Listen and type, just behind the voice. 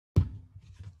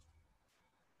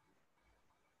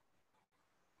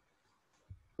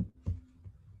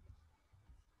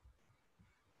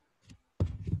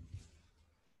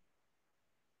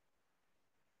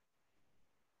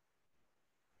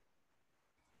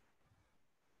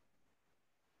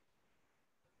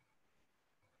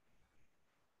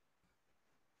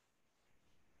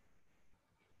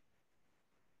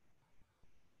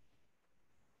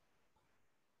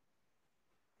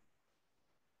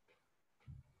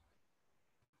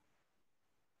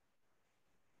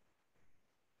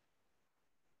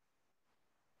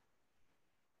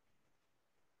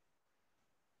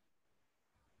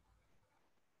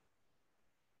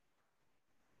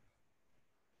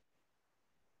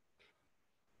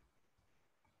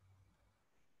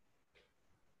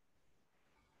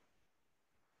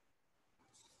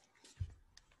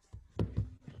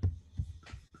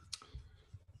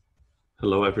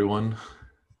Hello, everyone.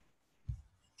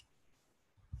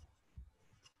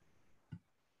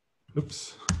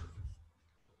 Oops.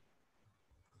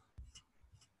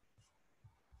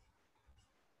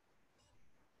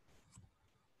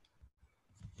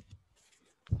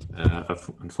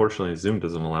 Unfortunately, Zoom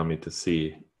doesn't allow me to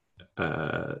see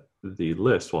the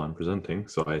list while I'm presenting,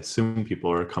 so I assume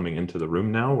people are coming into the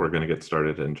room now. We're going to get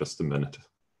started in just a minute.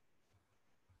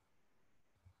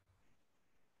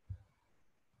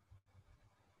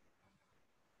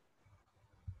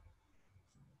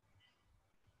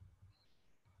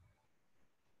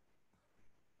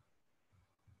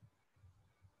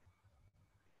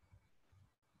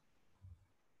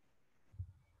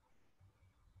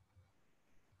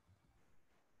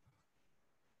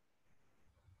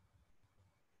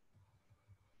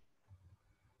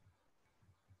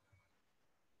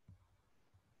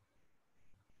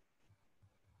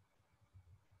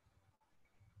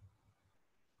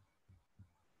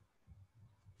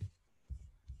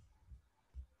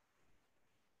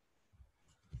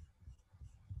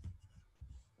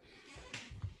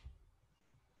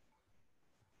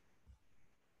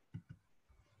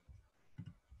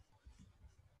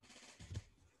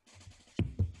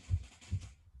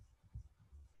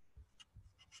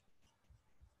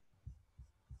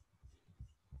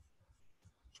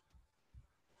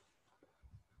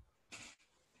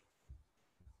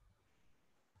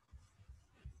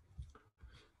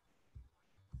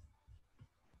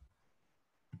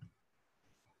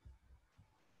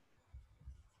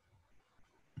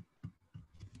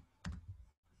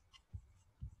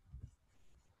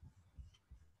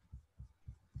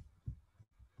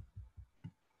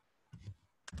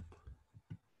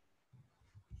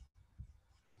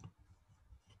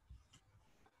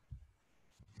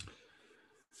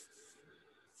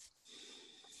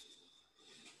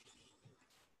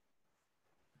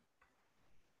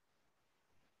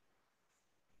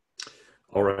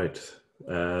 All right,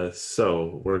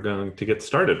 so we're going to get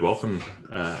started. Welcome,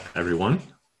 everyone,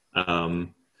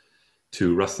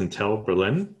 to Rust and Tell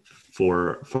Berlin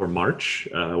for March.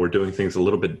 We're doing things a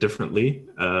little bit differently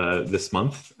this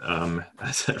month.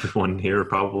 As everyone here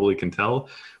probably can tell,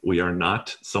 we are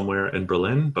not somewhere in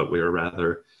Berlin, but we are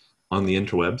rather on the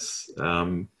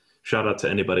interwebs. Shout out to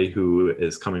anybody who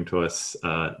is coming to us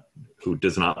who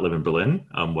does not live in Berlin.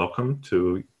 Welcome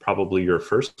to probably your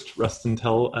first Rust and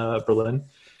Tell Berlin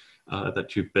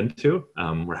that you've been to.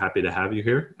 We're happy to have you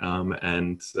here.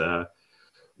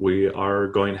 We are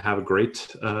going to have a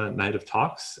great night of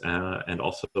talks and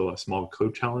also a small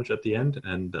code challenge at the end.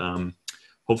 And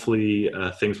hopefully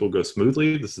things will go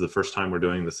smoothly. This is the first time we're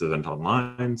doing this event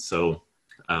online. So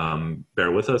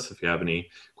bear with us if you have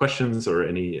any questions or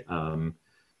any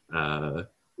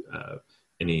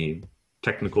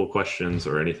technical questions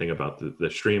or anything about the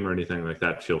stream or anything like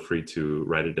that. Feel free to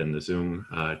write it in the Zoom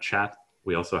chat.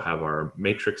 We also have our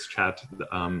matrix chat.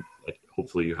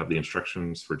 Hopefully you have the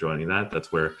instructions for joining that.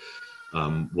 That's where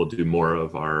we'll do more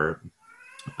of our,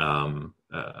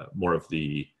 more of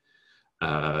the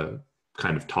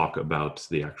kind of talk about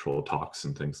the actual talks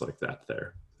and things like that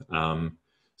there.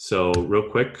 So real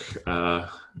quick,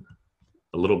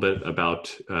 a little bit about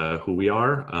who we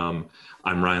are.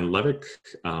 I'm Ryan Levick,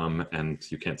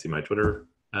 and you can't see my Twitter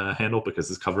handle because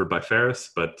it's covered by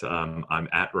Ferris, but I'm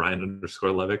at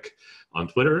Ryan_Levick on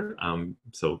Twitter.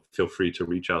 So feel free to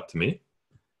reach out to me.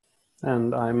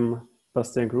 And I'm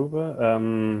Bastian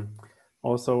Gruber,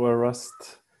 also a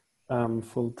Rust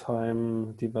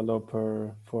full-time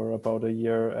developer for about a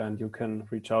year, and you can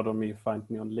reach out on me, find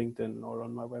me on LinkedIn or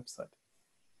on my website.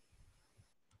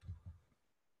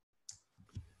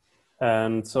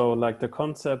 And so like the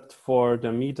concept for the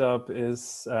meetup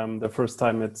is the first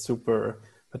time it's super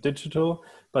digital,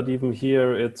 but even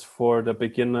here it's for the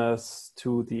beginners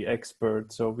to the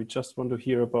experts. So we just want to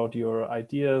hear about your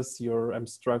ideas, your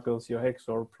struggles, your hacks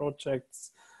or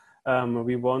projects.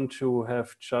 We want to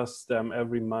have just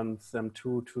every month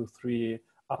 2 to 3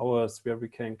 hours where we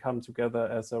can come together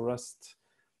as a Rust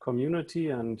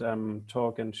community and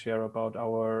talk and share about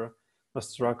our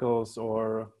struggles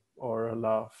or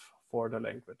love for the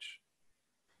language.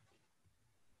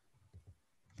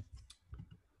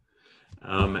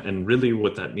 And really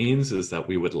what that means is that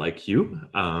we would like you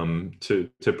to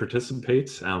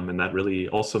participate. And that really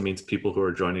also means people who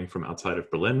are joining from outside of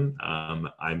Berlin.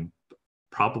 I'm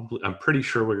pretty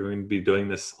sure we're going to be doing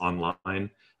this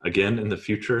online again in the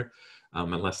future,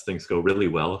 unless things go really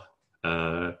well.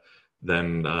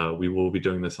 Then we will be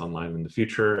doing this online in the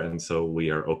future. And so we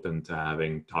are open to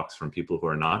having talks from people who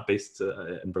are not based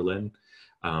in Berlin.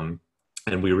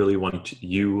 And we really want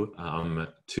you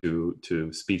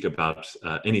to speak about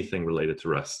anything related to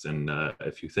Rust. And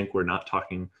if you think we're not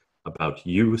talking about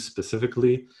you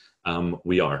specifically,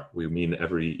 we are. We mean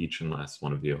each and last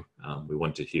one of you. We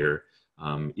want to hear,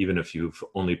 even if you've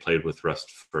only played with Rust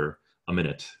for a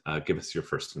minute, give us your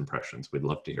first impressions. We'd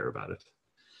love to hear about it.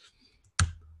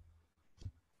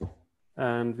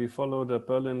 And we follow the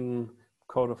Berlin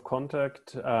Code of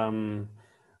Conduct.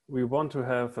 We want to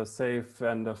have a safe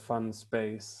and a fun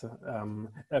space.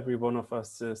 Every one of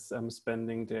us is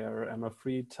spending their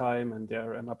free time and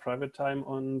their private time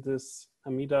on this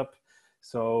meetup.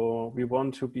 So we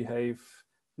want to behave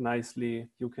nicely.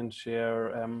 You can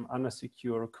share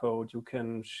unsecure code. You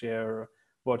can share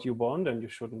what you want, and you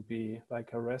shouldn't be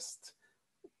like harassed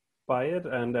by it.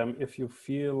 And if you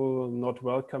feel not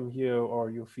welcome here,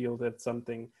 or you feel that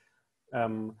something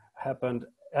happened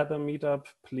at the meetup,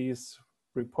 please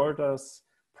report us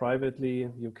privately.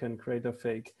 You can create a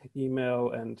fake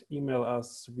email and email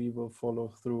us. We will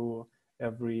follow through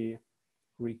every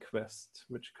request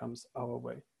which comes our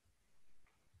way.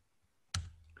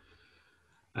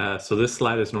 So this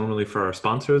slide is normally for our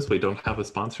sponsors. We don't have a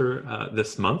sponsor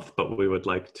this month, but we would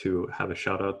like to have a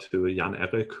shout out to Jan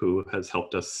Erik, who has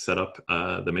helped us set up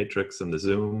the Matrix and the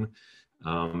Zoom.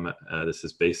 This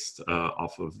is based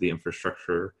off of the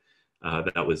infrastructure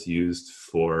that was used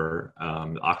for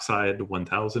the Oxide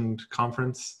 1000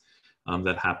 conference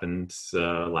that happened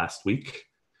last week,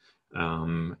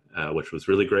 which was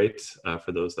really great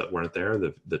for those that weren't there.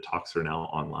 The talks are now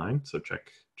online, so check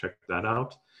that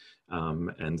out.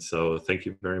 And so thank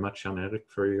you very much, Jan Erik,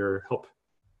 for your help.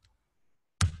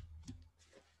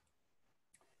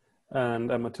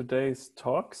 And today's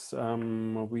talks,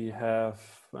 we have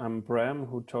Bram,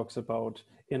 who talks about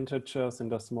integers in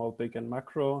the small, big, and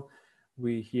macro.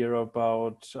 We hear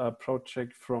about a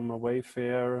project from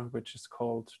Wayfair, which is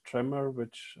called Tremor,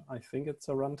 which I think it's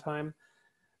a runtime.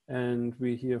 And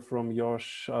we hear from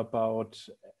Yosh about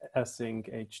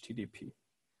async HTTP.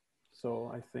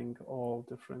 So I think all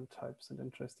different types and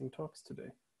interesting talks today.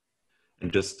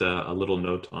 And just a little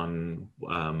note on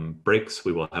breaks.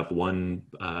 We will have one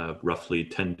roughly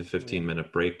 10 to 15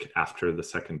 minute break after the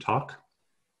second talk.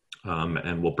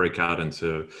 And we'll break out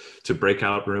into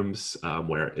breakout rooms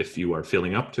where if you are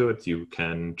feeling up to it, you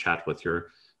can chat with your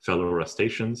fellow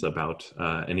Rustaceans about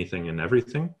anything and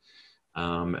everything.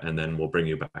 And then we'll bring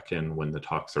you back in when the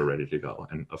talks are ready to go.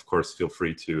 And of course, feel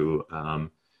free to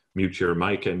mute your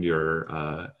mic and your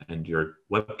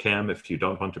webcam. If you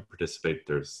don't want to participate,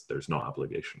 there's no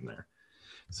obligation there.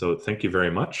 So thank you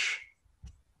very much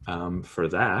for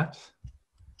that.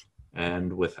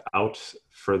 And without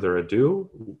further ado,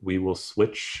 we will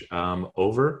switch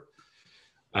over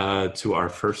to our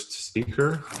first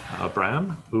speaker,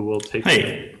 Bram, who will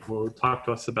talk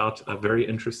to us about very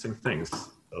interesting things.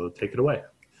 So take it away.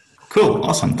 Cool,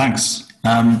 awesome, thanks.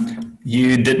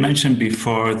 You did mention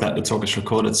before that the talk is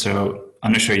recorded, so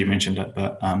I'm not sure you mentioned that,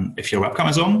 but if your webcam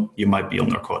is on, you might be on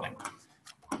the recording.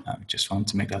 Just wanted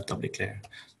to make that doubly clear.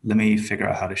 Let me figure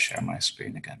out how to share my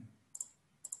screen again.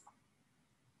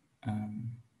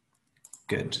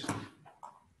 Good.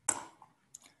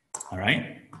 All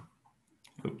right.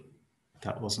 Oop,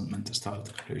 that wasn't meant to start at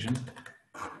the conclusion.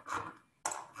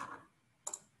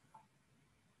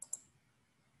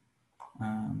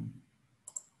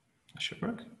 That should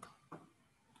work.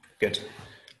 Good.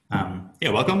 Yeah,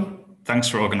 welcome. Thanks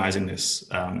for organizing this.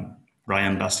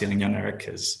 Ryan, Bastian, and Jan Erik,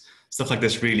 because stuff like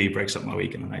this really breaks up my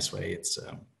week in a nice way. It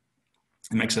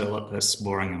makes it a lot less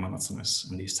boring and monotonous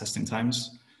in these testing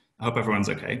times. I hope everyone's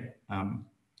okay,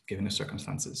 given the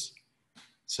circumstances.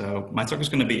 So my talk is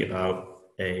going to be about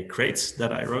a crate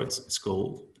that I wrote. It's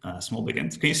called Small Big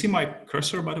Int. Can you see my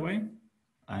cursor, by the way?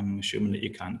 I'm assuming that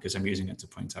you can, because I'm using it to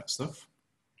point out stuff.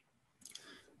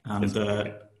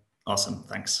 And awesome,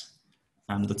 thanks.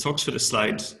 And the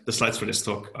slides for this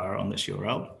talk are on this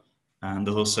URL, and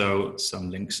there's also some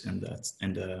links in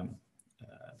the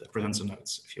presenter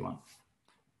notes if you want.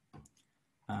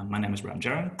 My name is Bram.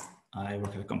 I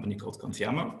work at a company called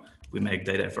Contiamo. We make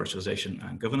data virtualization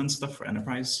and governance stuff for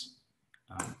enterprise,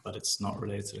 but it's not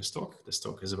related to this talk. This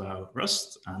talk is about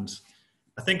Rust, and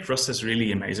I think Rust is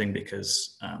really amazing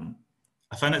because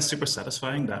I find it super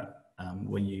satisfying that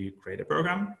when you create a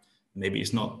program, maybe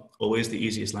it's not always the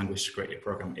easiest language to create a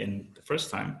program in the first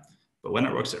time, but when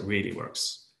it works, it really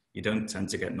works. You don't tend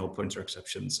to get null pointer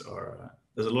exceptions, or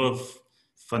there's a lot of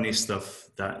funny stuff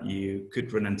that you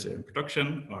could run into in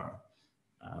production or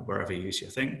wherever you use your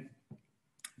thing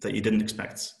that you didn't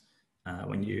expect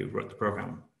when you wrote the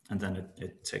program. And then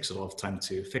it takes a lot of time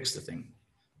to fix the thing.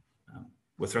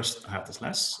 with Rust, I have this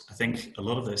less. I think a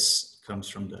lot of this comes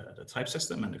from the type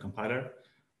system and the compiler.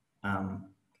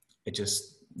 It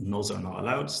just nulls are not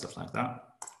allowed, stuff like that.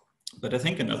 But I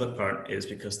think another part is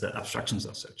because the abstractions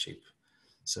are so cheap.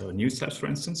 So new types, for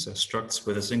instance, so structs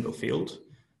with a single field,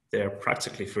 they're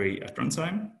practically free at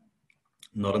runtime,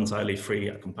 not entirely free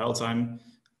at compile time.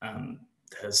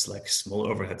 There's like small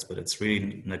overheads, but it's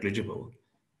really negligible.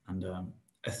 And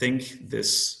I think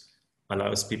this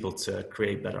allows people to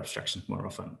create better abstractions more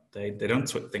often. They don't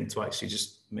think twice, you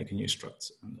just make a new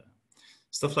struct. And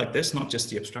stuff like this, not just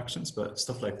the abstractions, but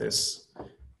stuff like this,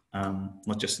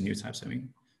 not just the new types, I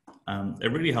mean.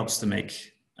 It really helps to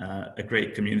make a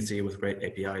great community with great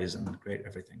APIs and great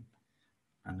everything.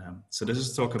 And so this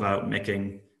is talk about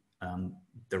making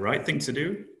the right thing to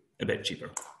do a bit cheaper.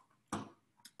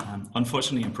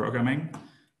 Unfortunately, in programming,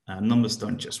 numbers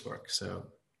don't just work. So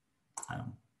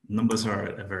numbers are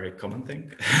a very common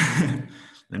thing.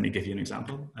 Let me give you an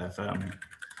example. I've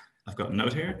got a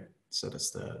node here. So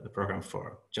that's the program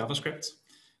for JavaScript.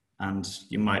 And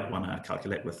you might want to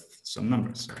calculate with some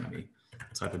numbers. So maybe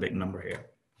type a big number here.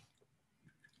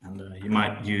 And you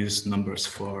might use numbers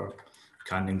for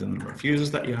counting the number of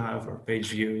users that you have, or page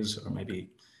views, or maybe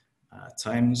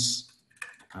times,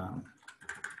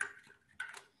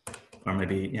 or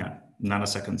maybe, yeah,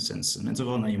 nanoseconds since an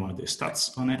interval. Now you want to do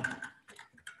stats on it.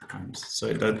 And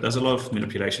so there's a lot of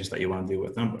manipulations that you want to do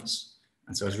with numbers.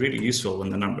 And so it's really useful when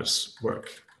the numbers work.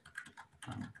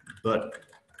 But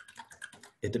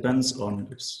it depends on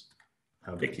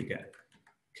how big you get.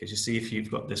 Because you see, if you've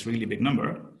got this really big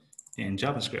number in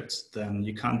JavaScript, then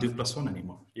you can't do +1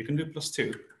 anymore. You can do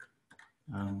 +2.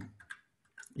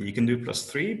 You can do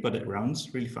 +3, but it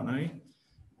rounds really funnily.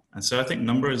 And so I think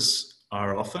numbers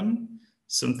are often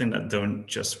something that don't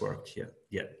just work yet.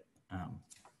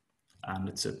 And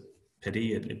it's a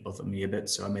pity, it bothered me a bit,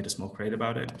 so I made a small crate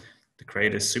about it. The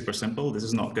crate is super simple. This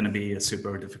is not going to be a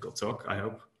super difficult talk, I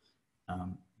hope.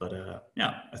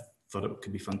 Yeah, I thought it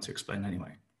could be fun to explain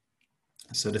anyway.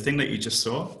 So the thing that you just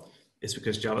saw is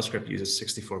because JavaScript uses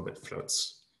 64-bit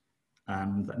floats.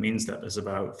 And that means that there's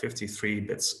about 53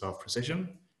 bits of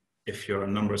precision. If your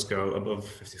numbers go above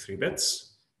 53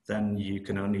 bits, then you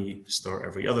can only store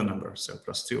every other number. So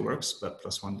 +2 works, but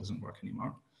 +1 doesn't work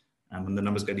anymore. And when the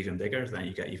numbers get even bigger, then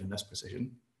you get even less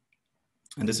precision.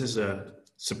 And this is a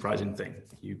surprising thing.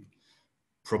 You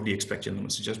probably expect your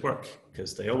numbers to just work,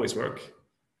 because they always work.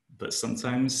 But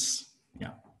sometimes,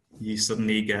 yeah, you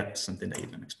suddenly get something that you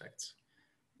don't expect.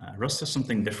 Rust has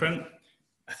something different.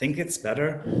 I think it's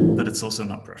better, but it's also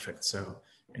not perfect. So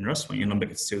in Rust, when your number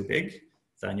gets too big,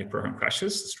 then your program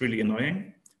crashes. It's really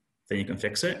annoying. Then you can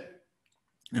fix it.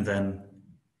 And then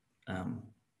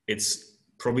it's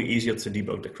probably easier to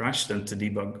debug the crash than to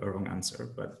debug a wrong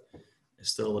answer, but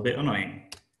it's still a bit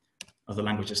annoying. Other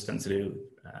languages tend to do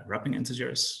wrapping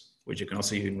integers, which you can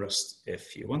also use in Rust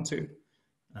if you want to.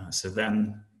 So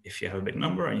then if you have a big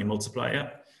number and you multiply it,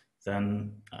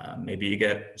 then maybe you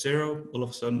get 0 all of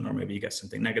a sudden, or maybe you get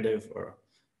something negative or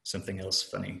something else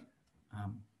funny.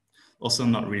 Also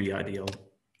not really ideal.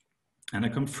 And I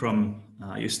come from,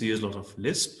 I used to use a lot of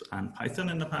Lisp and Python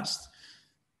in the past.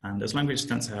 And those languages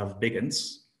tend to have big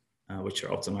ints, which are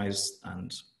optimized,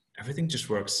 and everything just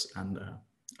works. And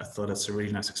I thought it's a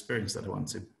really nice experience that I want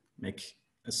to make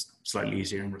slightly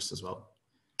easier in Rust as well.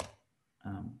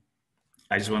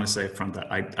 I just want to say from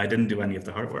that, I didn't do any of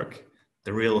the hard work.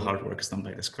 The real hard work is done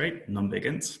by this crate, non-big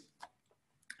int.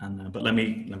 And but let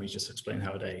me just explain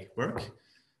how they work.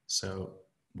 So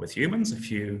with humans, if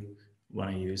you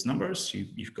want to use numbers,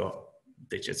 you've got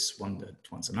digits 1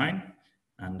 to 9,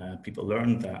 and people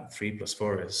learn that 3 +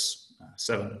 4 is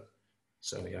 7.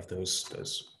 So you have those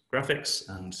graphics,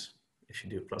 and if you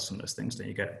do plus on those things, then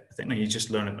you get a thing. Now you just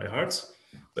learn it by heart,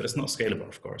 but it's not scalable,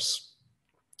 of course.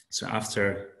 So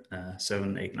after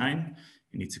 7, 8, 9,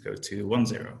 you need to go to 1,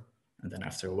 0. And then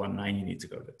after 1, 9, you need to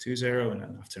go to 2, 0. And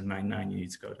then after 9, 9, you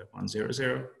need to go to 1, 0,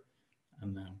 0.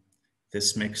 And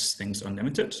this makes things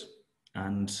unlimited.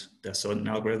 And there's certain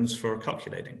algorithms for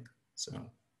calculating.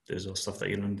 So there's all stuff that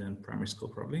you learned in primary school,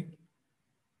 probably.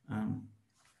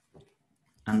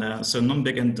 So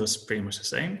non-big int does pretty much the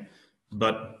same,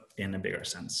 but in a bigger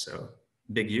sense. So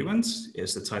big Uint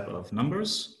is the type of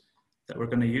numbers that we're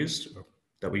going to use, or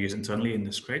that we use internally in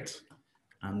this crate.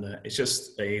 And it's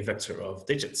just a vector of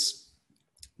digits.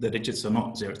 The digits are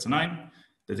not 0 to 9.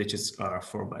 The digits are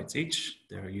 4 bytes each.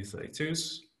 They're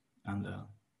U32s. And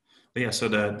but yeah, so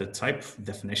the type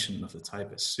definition of the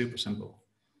type is super simple.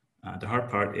 The hard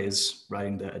part is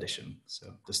writing the addition.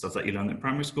 So the stuff that you learned in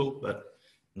primary school, but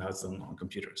now it's done on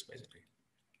computers, basically.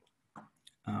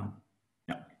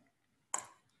 Yeah.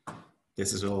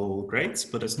 This is all great,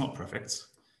 but it's not perfect.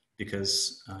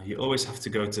 because you always have to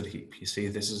go to the heap. You see,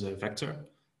 this is a vector,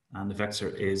 and the vector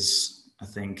is, I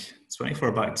think,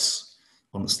 24 bytes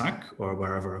on the stack or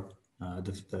wherever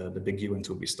the big uint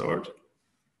will be stored,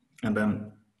 and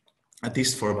then at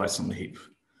least 4 bytes on the heap.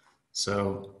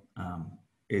 So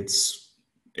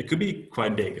it could be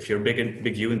quite big. If your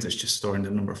big uint is just storing the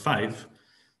number 5,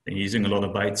 then you're using a lot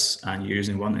of bytes and you're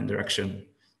using one indirection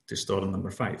to store the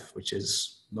number 5, which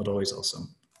is not always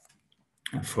awesome.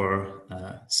 And for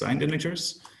signed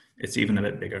integers, it's even a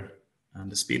bit bigger.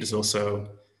 And the speed is also,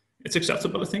 it's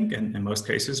acceptable, I think, in most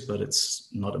cases, but it's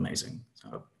not amazing.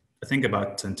 So I think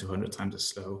about 10 to 100 times as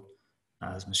slow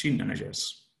as machine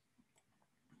integers.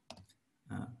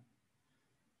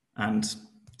 And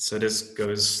so this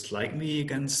goes slightly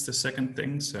against the second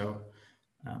thing. So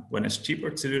when it's cheaper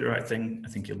to do the right thing, I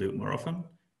think you'll do it more often.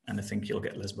 And I think you'll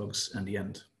get less bugs in the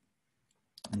end,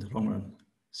 in the long run.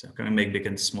 So I'm going to make big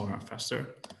int smaller and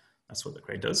faster. That's what the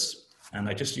crate does. And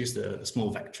I just used the small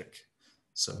vec trick.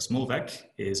 So small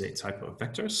vec is a type of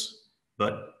vectors,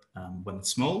 but when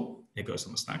it's small, it goes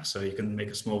on the stack. So you can make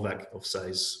a small vec of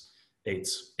size 8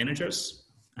 integers.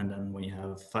 And then when you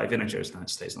have 5 integers, then it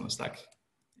stays on the stack.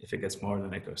 If it gets more,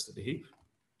 then it goes to the heap.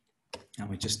 And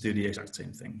we just do the exact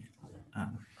same thing.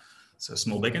 So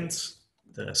small big int,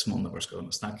 the small numbers go on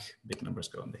the stack, big numbers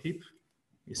go on the heap.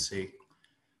 You see,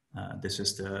 this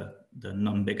is the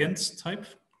non-big int type.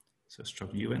 So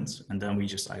struct uint, and then we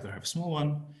just either have a small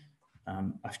one.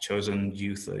 I've chosen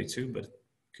U32, but it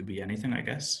could be anything, I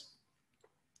guess.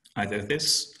 Either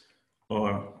this,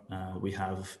 or we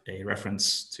have a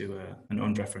reference to an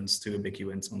owned reference to a big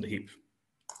uint on the heap.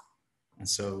 And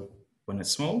so when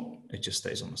it's small, it just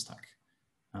stays on the stack.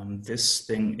 This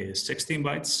thing is 16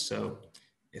 bytes, so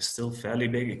it's still fairly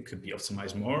big. It could be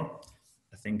optimized more.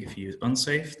 I think if you use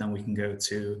unsafe, then we can go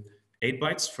to 8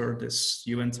 bytes for this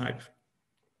uint type.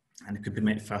 And it could be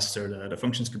made faster. The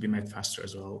functions could be made faster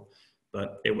as well.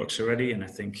 But it works already, and I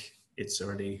think it's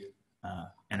already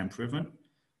an improvement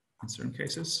in certain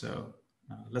cases. So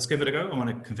let's give it a go. I want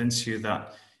to convince you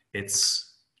that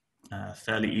it's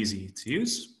fairly easy to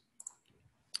use.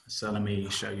 So let me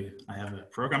show you. I have a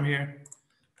program here.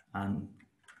 And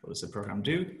what does the program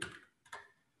do?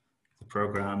 The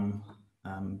program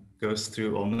goes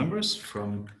through all numbers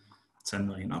from 10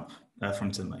 million up,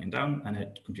 from 10 million down, and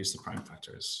it computes the prime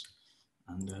factors.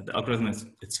 And the algorithm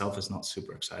itself is not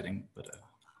super exciting, but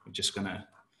we're just gonna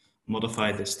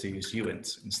modify this to use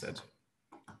uint instead.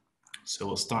 So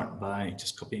we'll start by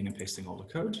just copying and pasting all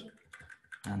the code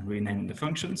and renaming the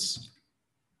functions.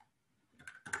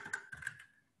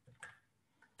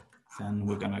 Then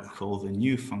we're gonna call the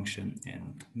new function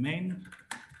in main.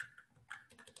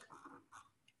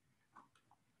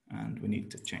 And we need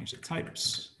to change the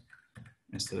types.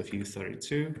 Instead of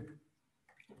U32,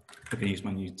 I can use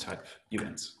my new type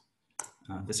uint.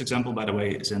 This example, by the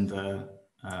way, is in the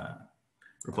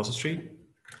repository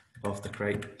of the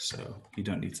crate, so you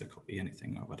don't need to copy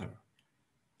anything or whatever.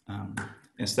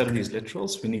 Instead of these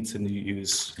literals, we need to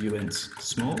use uint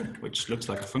small, which looks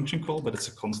like a function call, but it's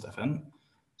a const fn,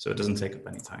 so it doesn't take up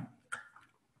any time.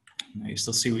 Now you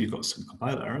still see we've got some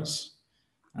compile errors,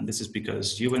 and this is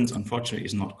because uint, unfortunately,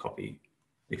 is not copy,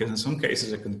 because in some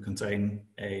cases it can contain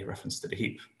a reference to the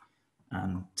heap,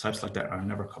 and types like that are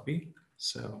never copy.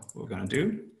 So what we're going to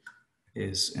do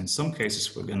is, in some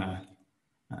cases, we're going to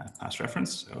pass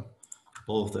reference. So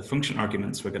all of the function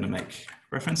arguments, we're going to make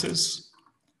references,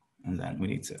 and then we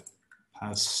need to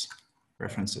pass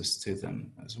references to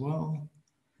them as well.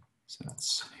 So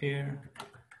that's here.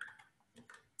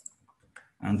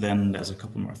 And then there's a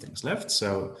couple more things left.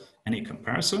 So any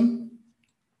comparison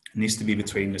needs to be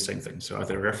between the same thing. So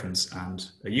either a reference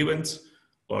and a uint,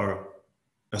 or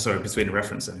sorry, between a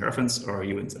reference and a reference, or a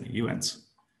uint and a uint,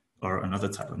 or another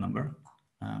type of number.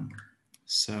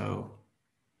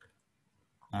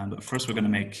 But first we're going to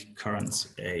make current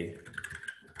a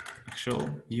actual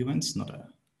uint, not a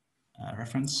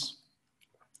reference.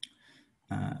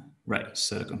 Right,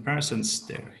 so the comparisons,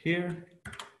 they're here.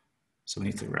 So we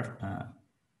need to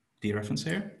dereference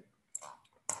here.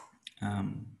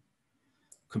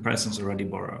 Comparisons already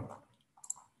borrow.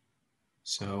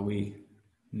 So we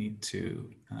need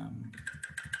to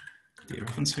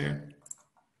dereference here.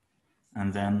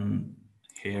 And then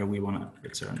here we want to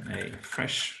return a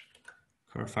fresh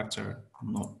curve factor,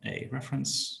 not a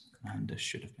reference, and this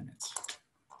should have been it.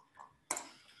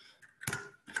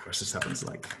 Of course, this happens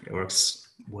like it works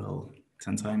well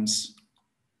 10 times.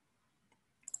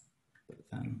 But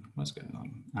then what's going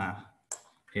on?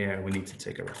 Here we need to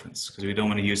take a reference because we don't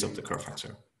want to use up the curve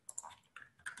factor.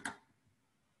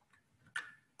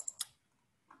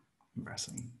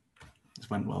 Embarrassing. This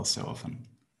went well so often.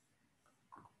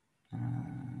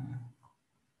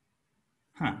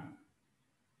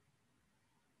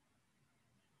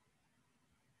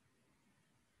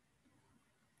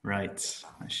 Right,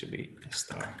 that should be a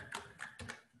star.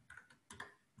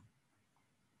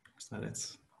 Is that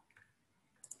it?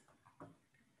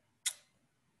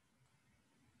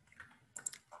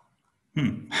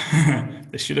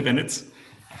 This should have been it.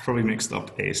 I probably mixed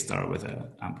up a star with an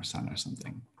ampersand or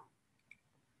something.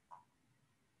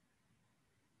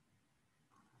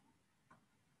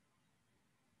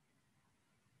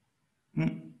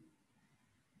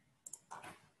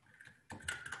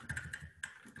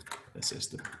 This is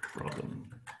the problem,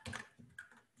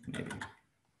 maybe.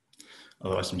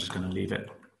 Otherwise, I'm just going to leave it.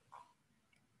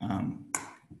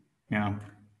 Yeah,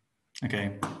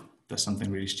 okay. There's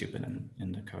something really stupid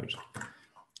in the code.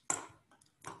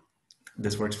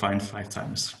 This worked fine 5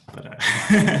 times, but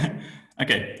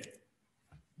okay.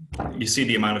 You see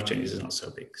the amount of changes is not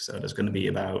so big. So there's going to be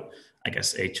about, I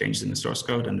guess, 8 changes in the source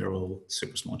code, and they're all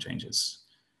super small changes.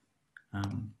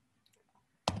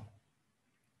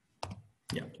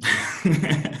 Yeah.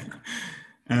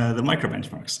 The micro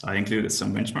benchmarks. I included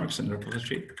some benchmarks in the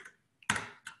repository.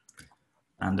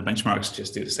 And the benchmarks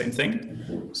just do the same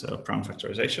thing. So prime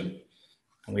factorization.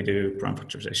 And we do prime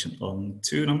factorization on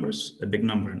 2 numbers, a big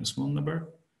number and a small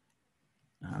number.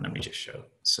 And let me just show.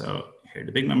 So here,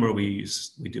 the big number we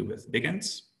do with big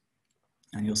int.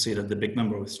 And you'll see that the big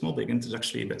number with small big int is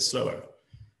actually a bit slower,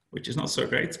 which is not so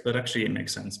great, but actually it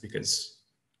makes sense because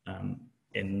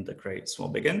in the create small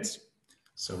big int,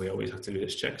 so we always have to do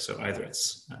this check. So either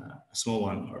it's a small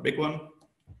one or a big one.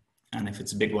 And if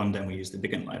it's a big one, then we use the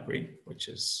big int library, which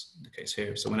is the case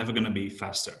here. So we're never going to be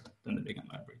faster than the big int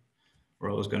library. We're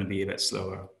always going to be a bit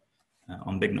slower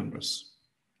on big numbers.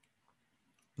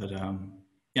 But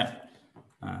yeah,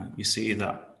 you see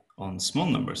that on small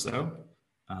numbers, though,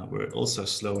 we're also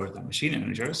slower than machine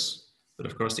integers. But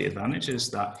of course, the advantage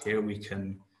is that here we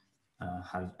can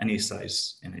have any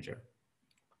size integer.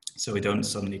 So we don't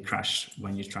suddenly crash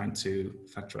when you're trying to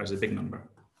factorize a big number.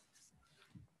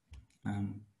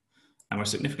 And we're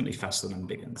significantly faster than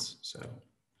big ints. So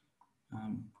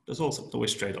there's also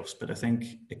always trade-offs, but I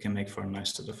think it can make for a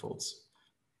nice set of defaults.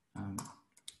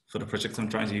 For the project I'm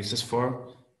trying to use this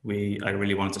for, I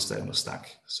really want to stay on the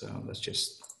stack. So let's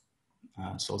just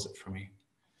solves it for me.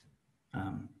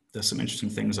 There's some interesting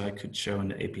things I could show in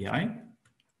the API.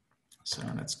 So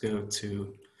let's go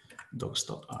to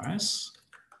docs.rs.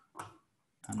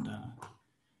 And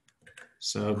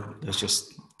so there's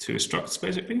just 2 structs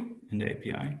basically in the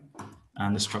API.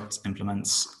 And the structs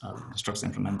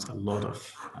implement a lot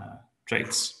of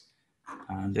traits.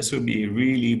 And this would be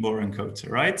really boring code to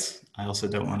write. I also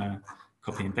don't want to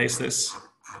copy and paste this.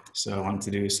 So I want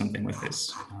to do something with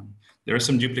this. There is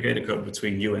some duplicated code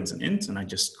between uint and int, and I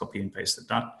just copy and pasted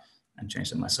that and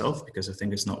changed it myself because I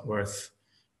think it's not worth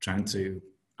trying to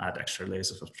add extra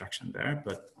layers of abstraction there.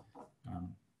 But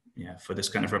yeah, for this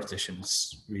kind of repetition,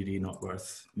 it's really not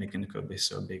worth making the code base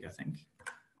so big, I think.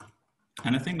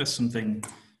 And I think there's something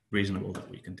reasonable that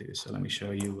we can do. So let me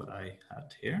show you what I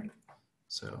had here.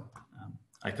 So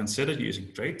I considered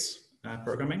using traits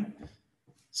programming.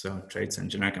 So traits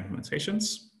and generic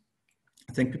implementations.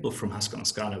 I think people from Haskell and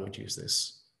Scala would use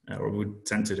this, or would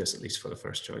tend to this at least for the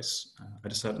first choice. I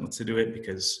decided not to do it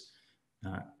because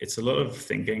it's a lot of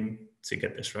thinking to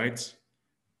get this right.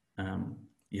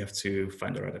 You have to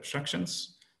find the right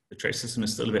abstractions. The trait system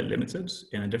is still a bit limited.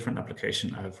 In a different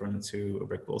application, I've run into a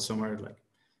brick wall somewhere. Like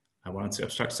I wanted to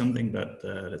abstract something, but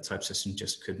the type system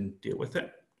just couldn't deal with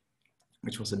it,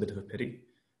 which was a bit of a pity.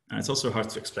 And it's also hard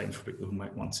to explain for people who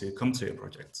might want to come to your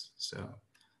project. So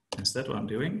instead, what I'm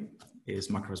doing is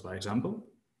macros by example.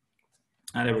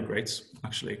 And they were great,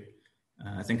 actually.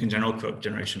 I think in general, code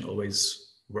generation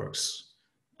always works.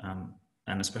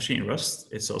 And especially in Rust,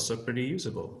 it's also pretty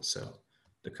usable. So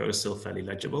the code is still fairly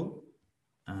legible.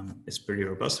 It's pretty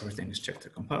robust. Everything is checked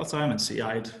at compile time and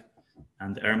CI'd.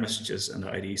 And the error messages and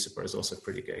the IDE support is also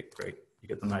pretty great. You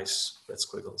get the nice red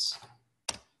squiggles.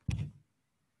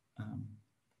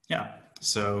 Yeah,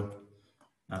 so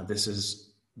this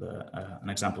is an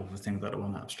example of a thing that I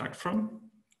want to abstract from.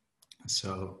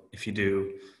 So if you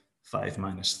do 5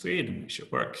 minus 3, then it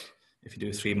should work. If you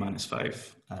do 3 minus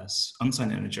 5 as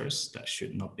unsigned integers, that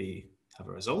should not have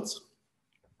a result.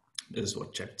 This is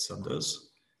what checked sub does.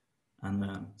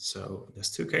 And so there's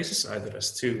 2 cases. Either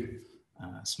there's 2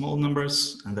 small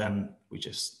numbers, and then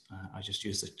I just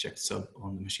use the checked sub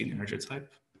on the machine integer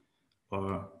type,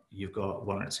 or you've got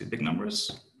 1 or 2 big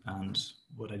numbers. And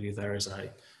what I do there is I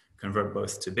convert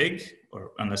both to big,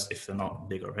 or unless if they're not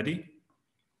big already.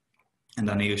 And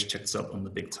then I use checked sub on the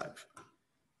big type.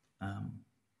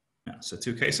 Yeah, so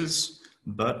 2 cases,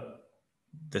 but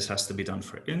this has to be done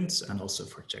for int and also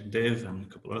for check div and a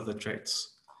couple other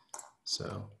traits.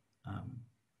 So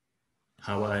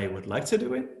how I would like to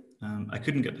do it I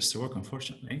couldn't get this to work,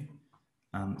 unfortunately,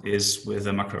 is with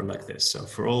a macro like this. So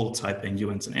for all, type in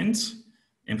uint and int,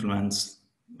 implement,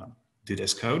 well, do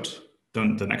this code,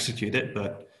 don't execute it,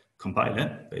 but compile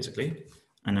it, basically,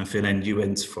 and then fill in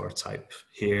uint for type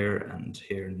here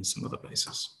and some other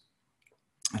places.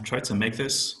 I tried to make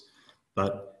this,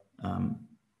 but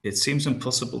it seems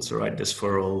impossible to write this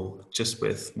for all just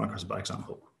with macros by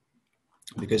example.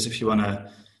 Because if you want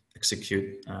to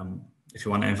execute, if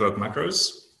you want to invoke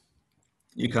macros,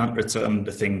 you can't return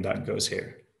the thing that goes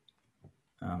here.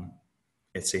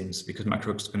 It seems, because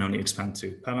macros can only expand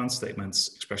to params,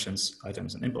 statements, expressions,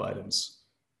 items, and input items,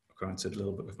 according to the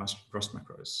little book of Rust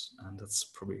macros. And that's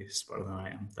probably smarter than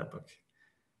I am, that book.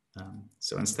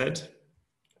 So instead,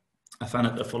 I found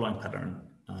that the following pattern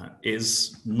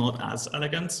is not as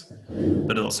elegant,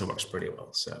 but it also works pretty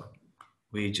well. So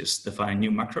we just define a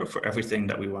new macro for everything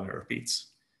that we want to repeat.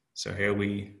 So here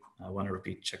we want to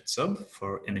repeat checked sub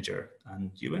for integer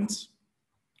and uint.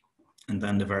 And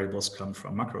then the variables come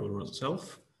from macro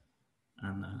itself.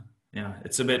 And yeah,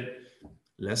 it's a bit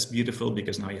less beautiful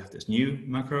because now you have this new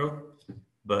macro,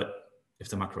 but if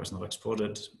the macro is not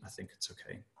exported, I think it's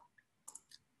okay.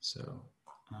 So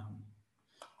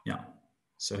yeah,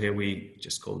 so here we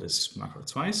just call this macro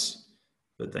twice,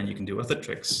 but then you can do other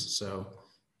tricks. So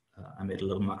I made a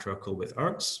little macro call with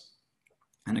args,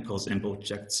 and it calls import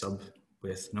checked sub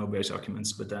with no base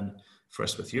arguments, but then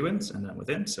first with uint and then with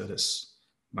int. So this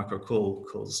macro call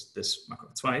calls this macro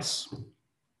twice,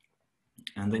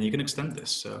 and then you can extend this.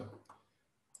 So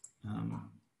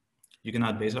you can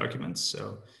add base arguments.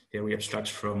 So here we abstract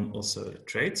from also the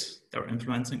trait that we're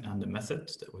implementing and the method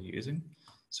that we're using.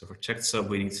 So for checked sub,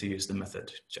 we need to use the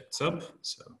method checked sub.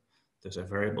 So those are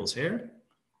variables here.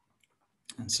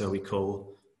 And so we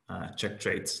call check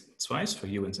trait twice for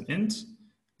uint and int,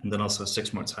 and then also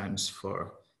 6 more times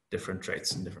for different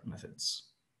traits and different methods.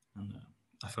 And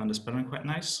I found this pattern quite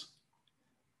nice.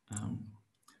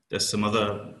 There's some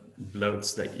other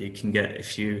bloats that you can get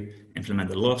if you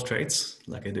implement a lot of traits,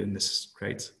 like I do in this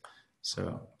trait.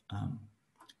 So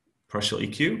partial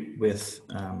EQ with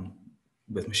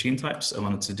machine types. I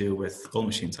wanted to do with all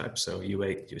machine types, so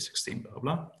U8, U16, blah,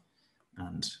 blah.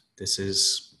 And this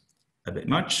is a bit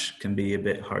much, can be a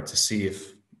bit hard to see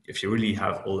if you really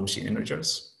have all the machine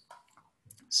integers.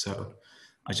 So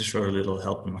I just wrote a little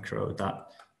helper macro that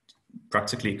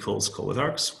practically calls call with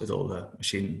args with all the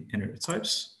machine integer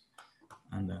types.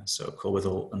 And so call with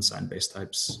all unsigned base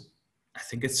types. I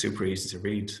think it's super easy to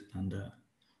read, and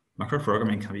macro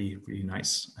programming can be really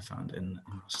nice, I found in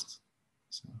Rust.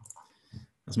 So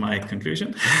that's my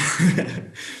conclusion.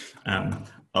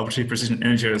 Arbitrary precision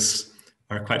integers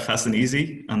are quite fast and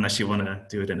easy unless you want to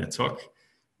do it in a talk.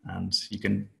 And you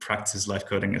can practice live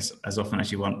coding as often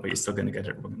as you want, but you're still going to get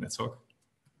it wrong in the talk.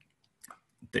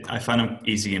 I find them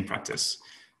easy in practice.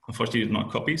 Unfortunately, you do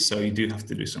not copy, so you do have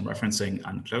to do some referencing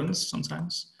and clones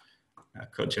sometimes.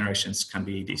 Code generations can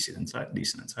be decent and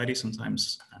tidy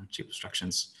sometimes, and cheap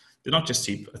abstractions. They're not just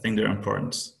cheap, I think they're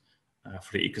important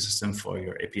for the ecosystem, for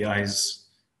your APIs.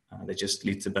 They just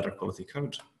lead to better quality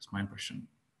code, that's my impression.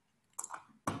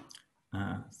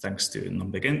 Thanks to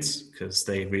NumBigInt, because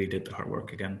they really did the hard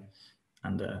work again.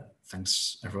 And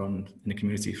thanks everyone in the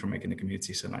community for making the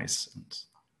community so nice. And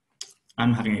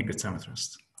I'm having a good time with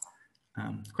Rust.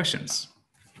 Questions?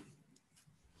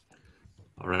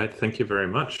 All right, thank you very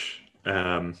much.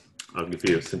 I'll give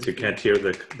you, since you can't hear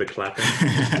the clapping,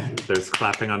 there's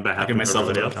clapping on behalf of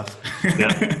everybody else.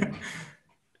 Yeah.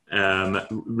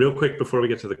 Real quick before we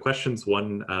get to the questions,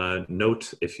 one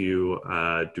note: if you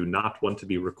do not want to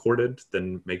be recorded,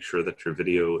 then make sure that your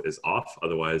video is off.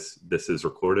 Otherwise, this is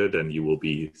recorded and you will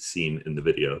be seen in the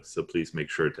video. So please make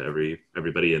sure to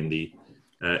everybody in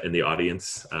the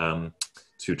audience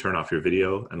to turn off your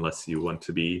video unless you want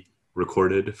to be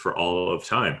recorded for all of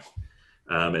time.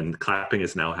 And clapping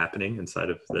is now happening inside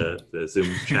of the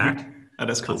Zoom chat. Oh,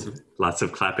 that's cool. Lots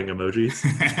of clapping emojis.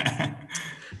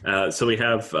 So we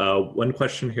have one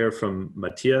question here from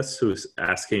Matthias, who's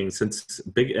asking, since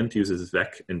BigInt uses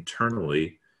vec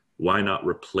internally, why not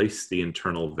replace the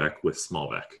internal vec with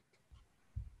small vec?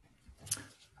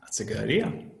 That's a good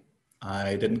idea.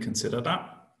 I didn't consider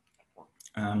that.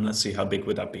 Let's see, how big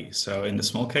would that be? So in the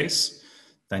small case,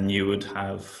 then you would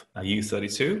have a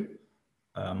U32,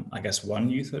 I guess one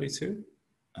U32,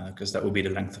 because that would be the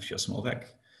length of your small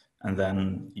vec. And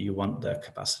then you want the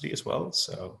capacity as well.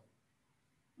 So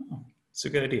it's a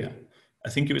good idea. I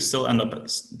think you would still end up at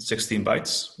 16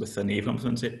 bytes with an Eve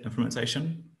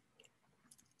implementation.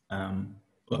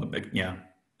 Well, yeah,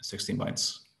 16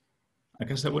 bytes. I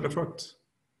guess that would have worked.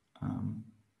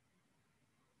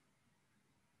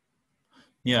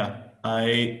 Yeah,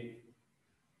 I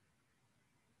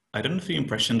I don't have the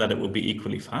impression that it would be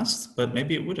equally fast, but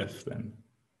maybe it would have been.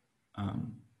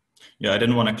 Yeah, I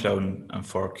didn't want to clone and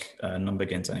fork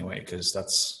non-begins anyway, because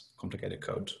that's complicated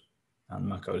code. And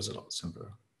my code is a lot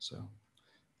simpler. So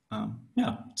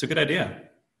yeah, it's a good idea.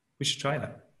 We should try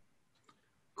that.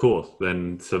 Cool.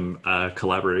 Then some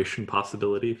collaboration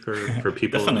possibility for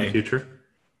people in the future.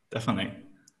 Definitely.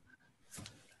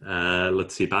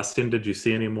 Let's see. Bastian, did you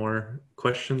see any more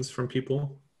questions from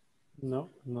people?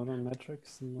 No, not on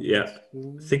metrics. Yeah,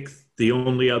 I think the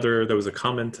only other, there was a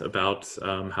comment about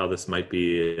how this might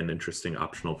be an interesting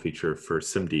optional feature for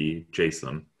SIMD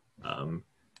JSON.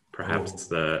 Perhaps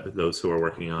those who are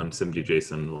working on SIMD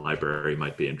JSON library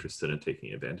might be interested in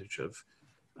taking advantage of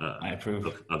I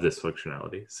approve of this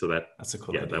functionality. So that's a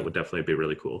cool idea. That would definitely be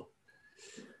really cool.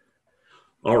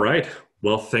 All right.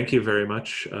 Well, thank you very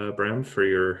much, Bram, for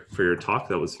your talk.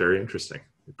 That was very interesting.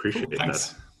 Appreciate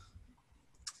that.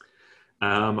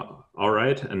 All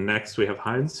right, and next we have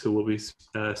Heinz, who will be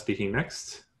speaking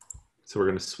next. So we're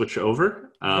going to switch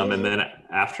over, and then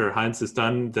after Heinz is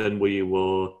done, then we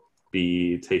will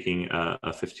be taking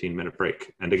a 15-minute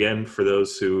break. And again, for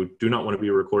those who do not want to be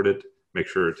recorded, make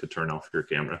sure to turn off your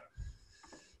camera.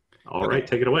 All right,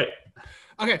 take it away.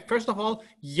 Okay, first of all,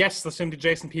 yes, the SIMD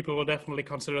JSON people will definitely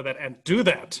consider that and do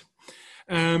that.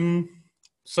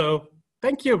 So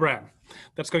thank you, Bram.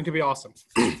 That's going to be awesome.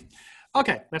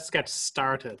 Okay, let's get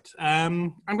started.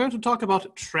 I'm going to talk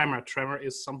about Tremor. Tremor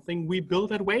is something we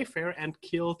built at Wayfair and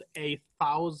killed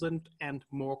 1,000 and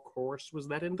more cores with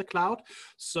that in the cloud.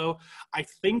 So I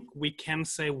think we can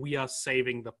say we are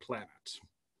saving the planet,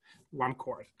 one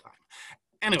core at a time.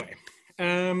 Anyway,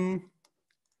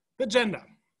 the agenda.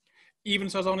 Even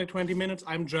so it's only 20 minutes,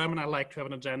 I'm German, I like to have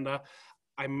an agenda.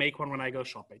 I make one when I go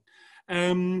shopping.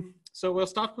 So we'll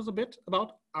start with a bit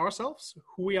about ourselves,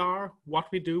 who we are, what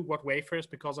we do, what Wayfair is,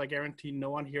 because I guarantee no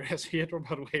one here has heard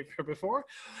about Wayfair before,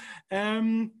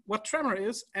 what Tremor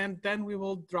is, and then we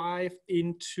will dive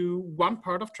into one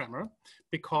part of Tremor,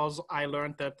 because I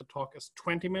learned that the talk is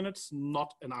 20 minutes,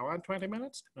 not an hour and 20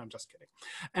 minutes. No, I'm just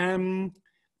kidding.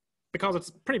 Because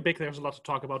it's pretty big, there's a lot to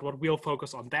talk about, what we'll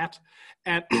focus on that.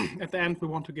 And at the end, we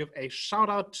want to give a shout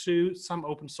out to some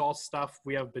open source stuff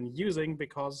we have been using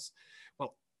because,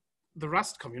 well, the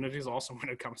Rust community is awesome when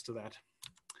it comes to that.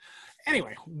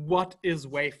 Anyway, what is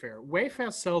Wayfair?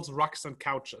 Wayfair sells rugs and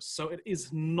couches, so it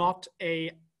is not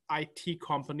a IT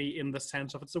company in the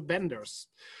sense of it's a vendors.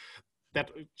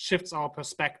 That shifts our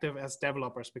perspective as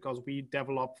developers because we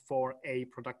develop for a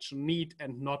production need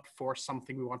and not for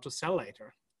something we want to sell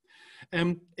later.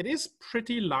 It is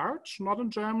pretty large, not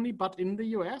in Germany, but in the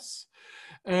US.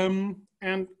 And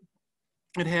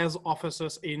it has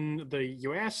offices in the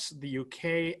US, the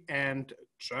UK, and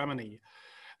Germany.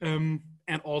 And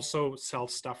also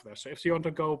sells stuff there. So if you want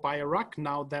to go buy a rug,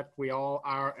 now that we all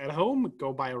are at home,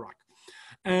 go buy a rug.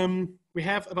 We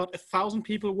have about 1,000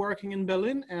 people working in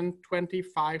Berlin and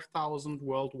 25,000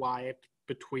 worldwide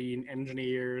between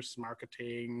engineers,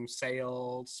 marketing,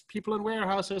 sales, people in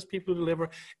warehouses, people who deliver,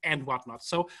 and whatnot.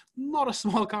 So not a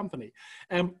small company.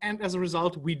 And as a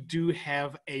result, we do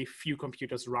have a few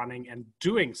computers running and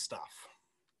doing stuff.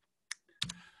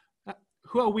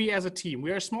 Who are we as a team?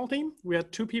 We are a small team. We are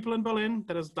 2 people in Berlin.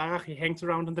 That is Darach. He hangs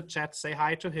around in the chat. Say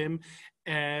hi to him.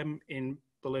 In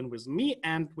Berlin with me,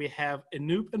 and we have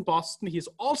Anoop in Boston. He's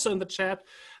also in the chat.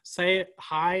 Say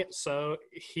hi. So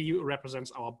he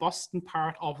represents our Boston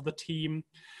part of the team.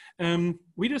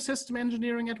 We do system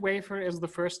engineering at Wayfair as the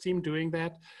first team doing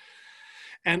that.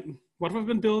 And what we've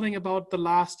been building about the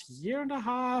last year and a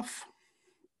half,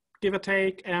 give or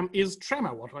take, is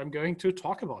Tremor, what I'm going to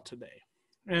talk about today.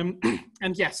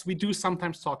 And yes, we do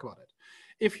sometimes talk about it.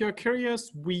 If you're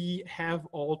curious, we have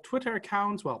all Twitter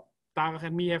accounts. Well, Darach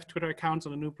and me have Twitter accounts,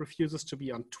 and Anoop refuses to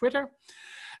be on Twitter.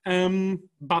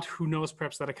 But who knows,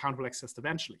 perhaps that account will exist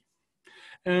eventually.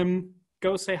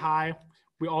 Go say hi.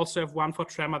 We also have one for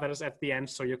Tremor that is at the end,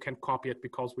 so you can copy it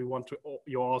because we want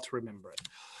you all to remember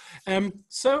it.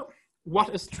 So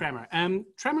what is Tremor?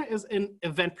 Tremor is an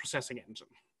event processing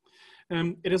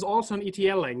engine. It is also an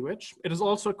ETL language. It is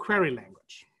also a query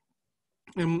language.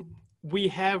 We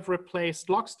have replaced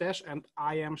Logstash, and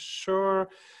I am sure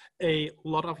a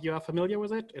lot of you are familiar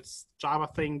with it. It's Java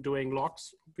thing doing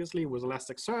logs, obviously, with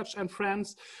Elasticsearch and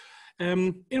friends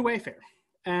in Wayfair.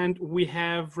 And we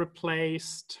have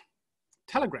replaced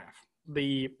Telegraph,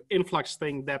 the influx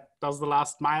thing that does the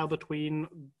last mile between,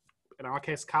 in our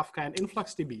case, Kafka and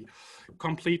InfluxDB,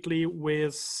 completely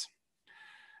with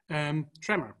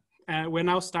Tremor. We're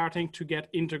now starting to get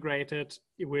integrated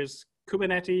with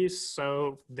Kubernetes,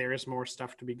 so there is more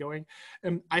stuff to be going.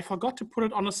 I forgot to put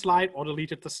it on a slide or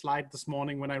deleted the slide this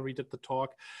morning when I redid the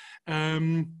talk.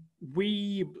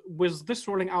 With this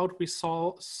rolling out, we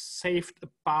saved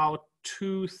about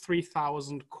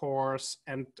 2,000-3,000 cores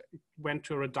and went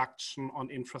to a reduction on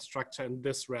infrastructure in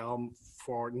this realm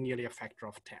for nearly a factor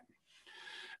of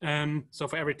 10. So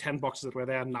for every 10 boxes that were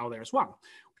there, now there's one,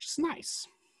 which is nice.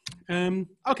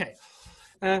 Okay.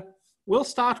 We'll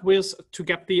start with, to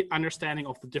get the understanding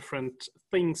of the different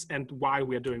things and why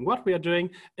we are doing what we are doing,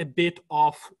 a bit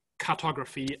of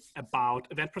cartography about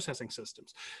event processing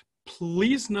systems.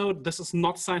 Please note, this is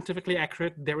not scientifically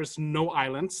accurate. There is no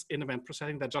islands in event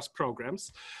processing, they're just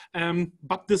programs.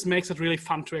 But this makes it really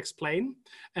fun to explain.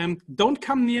 Don't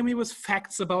come near me with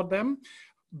facts about them.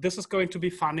 This is going to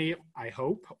be funny, I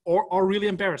hope, or really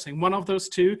embarrassing. One of those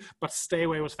two, but stay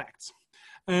away with facts.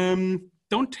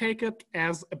 Don't take it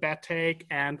as a bad take,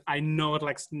 and I know it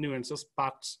lacks nuances,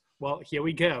 but well, here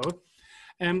we go.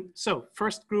 So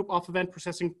first group of event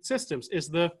processing systems is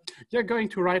you're going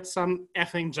to write some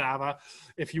effing Java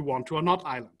if you want to, or not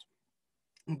island.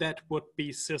 That would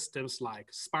be systems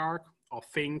like Spark or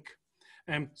Think.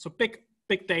 So big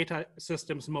data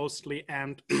systems mostly,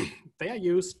 and they are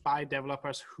used by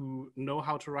developers who know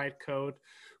how to write code,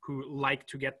 who like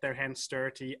to get their hands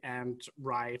dirty and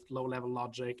write low-level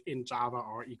logic in Java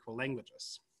or equal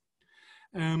languages.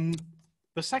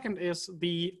 The second is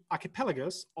the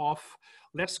archipelagos of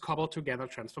let's cobble together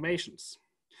transformations.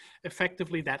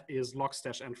 Effectively, that is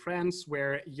Logstash and Friends,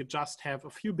 where you just have a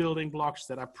few building blocks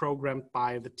that are programmed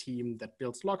by the team that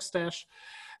builds Logstash,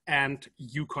 and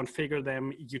you configure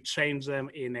them, you change them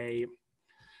in a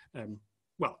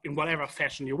well, in whatever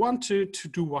fashion you want to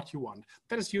do what you want.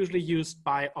 That is usually used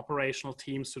by operational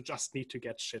teams who just need to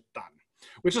get shit done,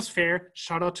 which is fair.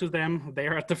 Shout out to them. They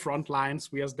are at the front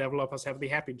lines. We as developers have the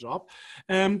happy job.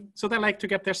 So they like to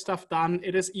get their stuff done.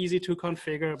 It is easy to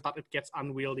configure, but it gets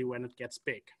unwieldy when it gets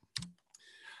big.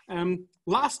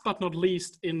 Last but not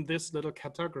least, in this little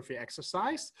cartography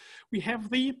exercise, we have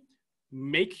the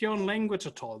make your own language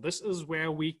at all. This is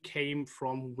where we came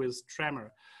from with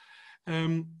Tremor.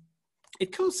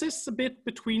 It consists a bit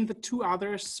between the two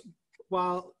others,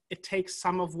 while it takes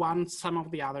some of one, some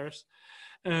of the others.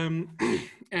 And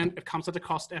it comes at the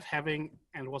cost of having,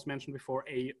 and was mentioned before,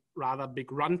 a rather big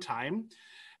runtime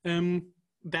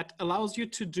that allows you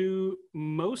to do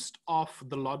most of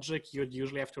the logic you'd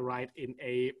usually have to write in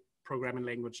a programming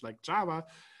language like Java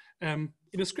in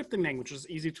a scripting language. Is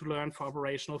easy to learn for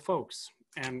operational folks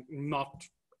and not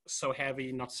so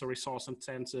heavy, not so resource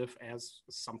intensive as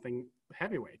something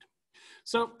heavyweight.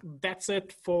 So that's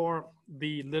it for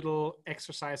the little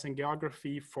exercise in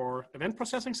geography for event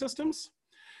processing systems.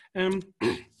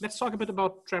 Let's talk a bit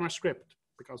about Tremor script,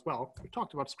 because, well, we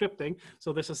talked about scripting,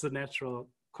 so this is the natural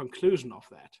conclusion of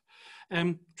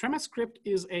that. Tremor script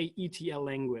is a ETL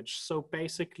language. So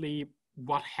basically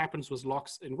what happens with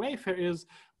logs in Wayfair is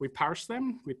we parse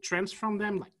them, we transform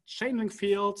them, like changing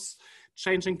fields,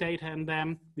 changing data in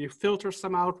them, we filter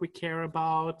some out we care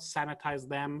about, sanitize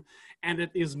them, and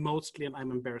it is mostly, and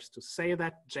I'm embarrassed to say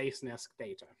that, JSON-esque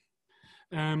data.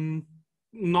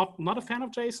 Not a fan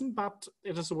of JSON, but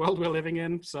it is the world we're living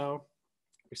in, so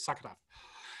we suck it up.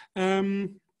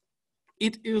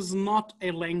 It is not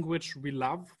a language we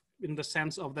love, in the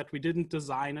sense of that we didn't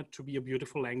design it to be a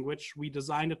beautiful language. We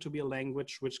designed it to be a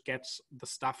language which gets the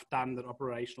stuff done that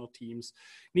operational teams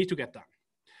need to get done.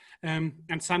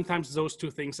 And sometimes those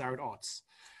two things are at odds.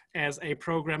 As a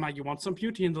programmer, you want some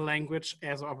beauty in the language.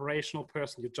 As an operational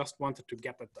person, you just wanted to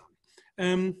get it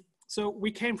done. So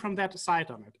we came from that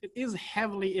side on it. It is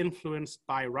heavily influenced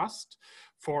by Rust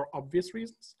for obvious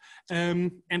reasons,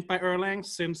 and by Erlang,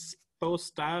 since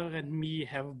both Dar and me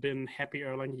have been happy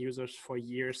Erlang users for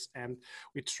years, and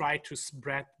we try to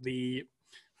spread the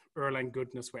Erlang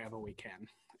goodness wherever we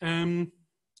can.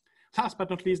 Last but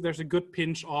not least, there's a good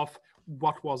pinch of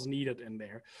what was needed in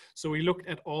there. So we looked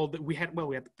at all that we had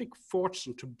the big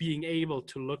fortune to being able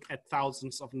to look at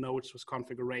thousands of nodes with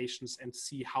configurations and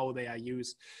see how they are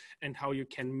used and how you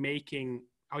can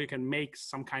make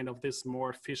some kind of this more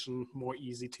efficient, more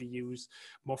easy to use,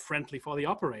 more friendly for the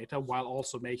operator, while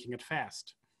also making it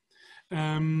fast.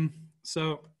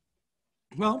 So,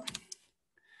 well,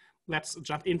 let's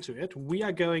jump into it. We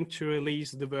are going to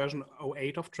release the version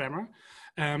 08 of Tremor.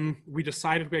 We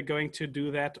decided we're going to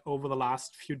do that over the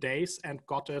last few days and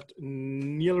got it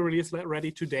nearly release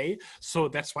ready today. So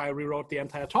that's why I rewrote the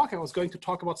entire talk. I was going to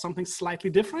talk about something slightly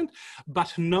different,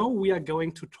 but no, we are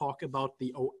going to talk about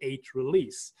the 08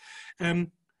 release.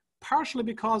 Partially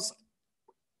because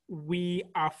we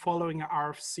are following an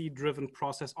RFC-driven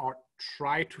process, or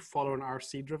try to follow an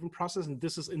RFC-driven process, and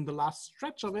this is in the last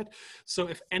stretch of it. So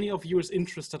if any of you is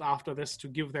interested after this to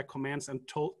give their comments and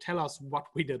tell us what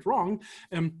we did wrong,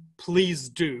 please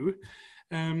do.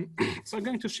 So I'm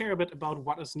going to share a bit about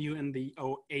what is new in the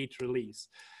 08 release.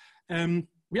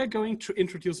 We are going to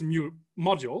introduce new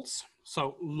modules,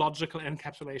 so logical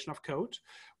encapsulation of code.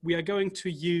 We are going to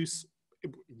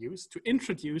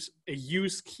introduce a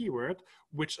use keyword,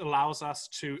 which allows us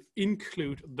to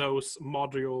include those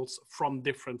modules from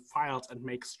different files and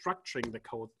make structuring the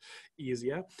code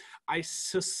easier. I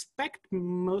suspect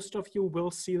most of you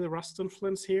will see the Rust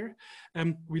influence here.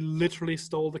 We literally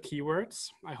stole the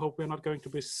keywords. I hope we're not going to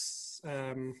be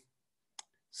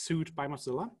sued by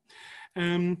Mozilla.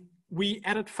 We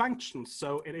added functions,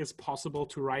 so it is possible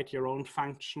to write your own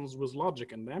functions with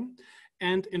logic in them,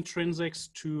 and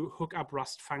intrinsics to hook up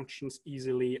Rust functions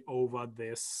easily over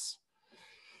this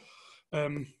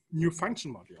new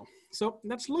function module. So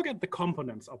let's look at the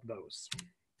components of those.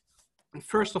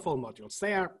 First of all, modules.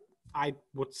 They are, I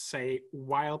would say,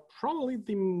 while probably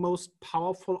the most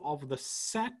powerful of the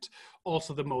set,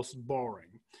 also the most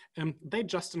boring. They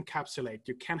just encapsulate.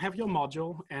 You can have your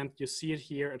module, and you see it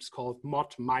here. It's called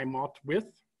mod my_mod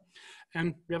with.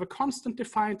 And we have a constant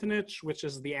defined in it, which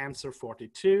is the answer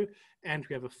 42. And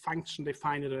we have a function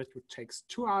defined in it, which takes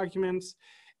 2 arguments,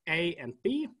 A and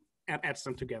B, and adds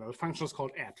them together. The function is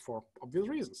called add for obvious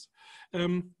reasons.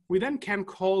 We then can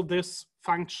call this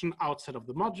function outside of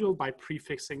the module by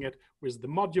prefixing it with the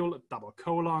module, a double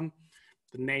colon,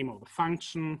 the name of the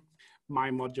function, my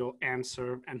module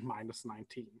answer, and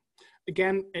 -19.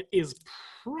 Again, it is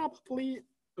probably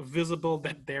visible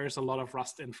that there's a lot of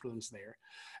Rust influence there,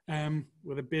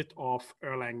 with a bit of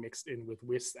Erlang mixed in with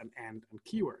with and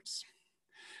keywords.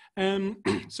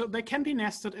 So they can be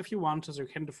nested if you want, so you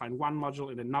can define one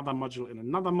module in another module in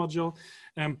another module,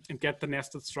 and get the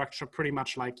nested structure pretty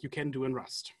much like you can do in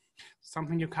Rust.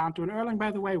 Something you can't do in Erlang,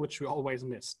 by the way, which we always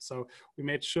missed. So we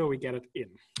made sure we get it in.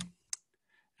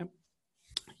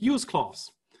 Use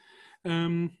clause,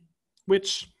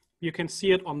 which you can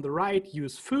see it on the right,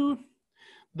 use foo.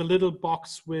 The little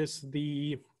box with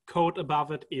the code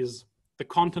above it is the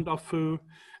content of foo.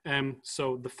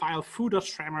 So the file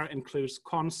foo.tremor includes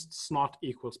const snot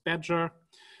equals badger.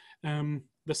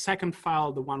 The second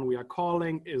file, the one we are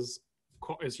calling, is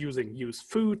using use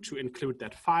foo to include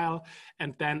that file,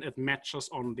 and then it matches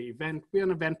on the event. We're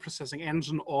an event processing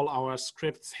engine. All our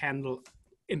scripts handle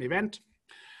an event.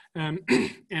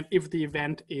 And if the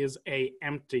event is a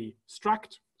empty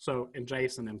struct, so in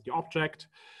JSON empty object,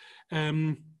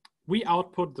 we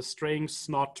output the string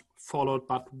snot followed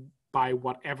by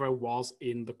whatever was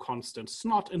in the constant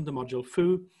snot in the module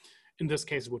foo. In this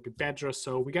case, it would be badger,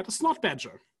 so we get a snot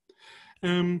badger.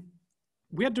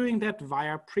 We are doing that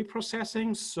via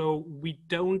pre-processing, so we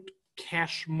don't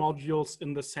cache modules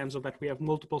in the sense of that we have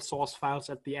multiple source files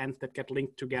at the end that get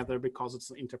linked together because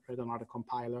it's an interpreter, not a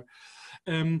compiler.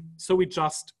 So we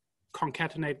just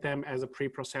concatenate them as a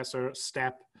preprocessor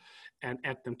step and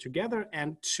add them together.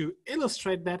 And to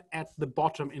illustrate that, at the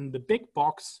bottom in the big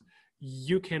box,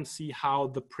 you can see how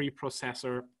the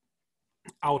preprocessor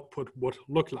output would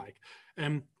look like.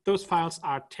 Those files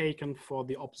are taken for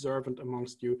the observant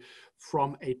amongst you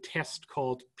from a test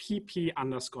called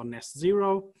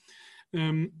pp_nest0.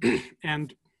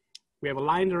 And we have a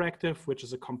line directive, which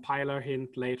is a compiler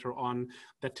hint later on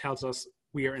that tells us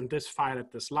we are in this file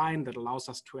at this line that allows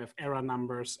us to have error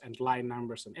numbers and line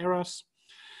numbers and errors.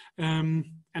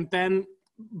 And then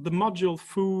the module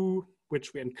foo,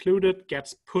 which we included,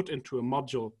 gets put into a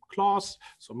module clause,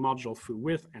 so module foo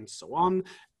with and so on.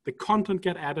 The content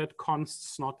get added,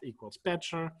 const snot equals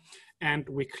badger, and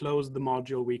we close the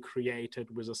module we created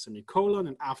with a semicolon.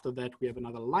 And after that, we have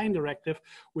another line directive,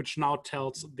 which now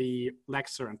tells the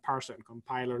lexer and parser and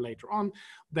compiler later on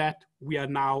that we are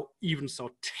now, even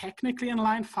so technically in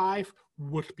line 5,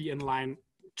 would be in line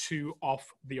 2 of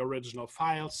the original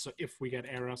file. So if we get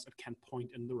errors, it can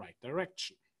point in the right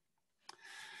direction.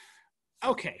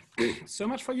 Okay, so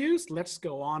much for use. Let's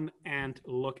go on and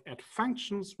look at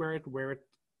functions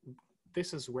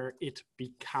this is where it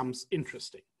becomes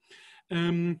interesting.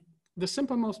 The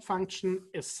simplemost function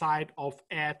aside of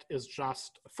add is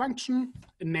just a function,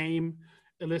 a name,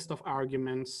 a list of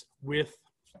arguments with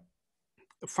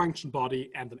a function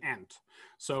body and an end.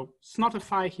 So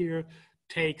snotify here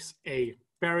takes a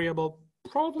variable,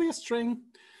 probably a string,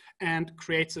 and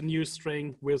creates a new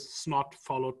string with snot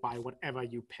followed by whatever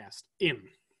you passed in.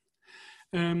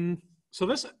 So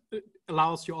this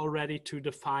allows you already to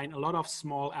define a lot of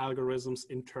small algorithms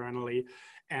internally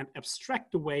and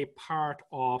abstract away part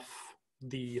of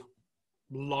the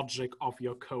logic of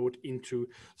your code into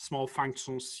small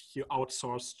functions you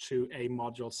outsource to a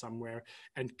module somewhere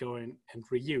and go in and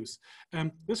reuse.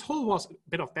 This whole was a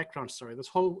bit of background story. This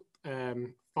whole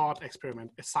thought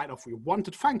experiment, aside of we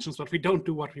wanted functions, but we don't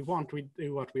do what we want, we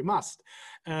do what we must.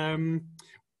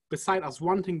 Beside us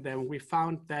wanting them, we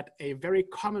found that a very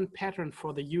common pattern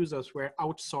for the users were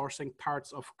outsourcing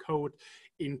parts of code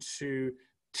into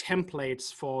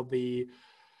templates for the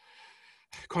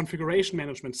configuration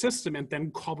management system and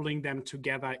then cobbling them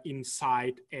together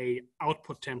inside a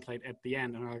output template at the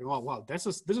end. And I'm like, oh, well, this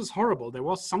is horrible. There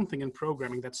was something in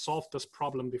programming that solved this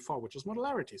problem before, which is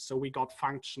modularity. So we got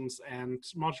functions and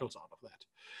modules out of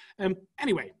that.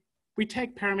 Anyway, we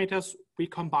take parameters, we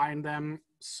combine them.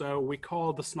 So we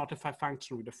call the snotify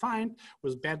function we defined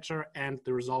with Badger, and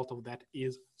the result of that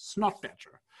is snot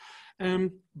Badger.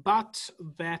 But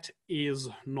that is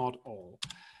not all.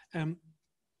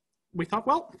 We thought,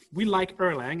 well, we like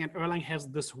Erlang, and Erlang has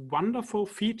this wonderful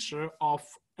feature of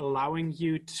allowing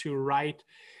you to write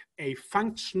a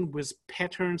function with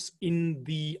patterns in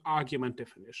the argument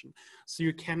definition. So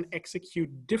you can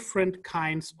execute different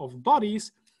kinds of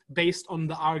bodies based on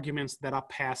the arguments that are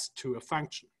passed to a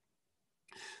function.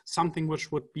 Something which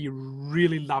would be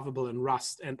really lovable in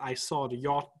Rust. And I saw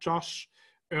Yosh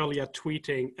earlier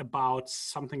tweeting about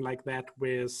something like that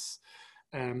with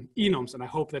enums, and I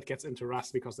hope that gets into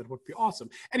Rust because that would be awesome.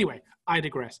 Anyway, I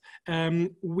digress.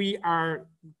 We are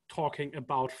talking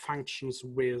about functions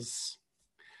with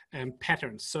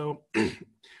patterns. So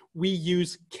we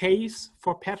use case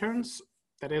for patterns.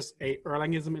 That is a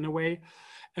Erlangism in a way.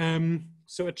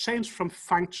 So it changed from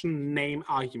function name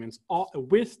arguments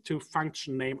with to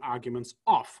function name arguments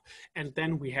off. And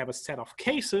then we have a set of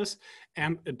cases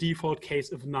and a default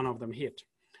case if none of them hit.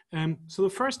 So the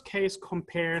first case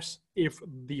compares if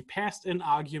the passed in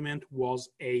argument was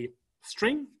a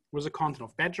string with a content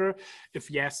of Badger.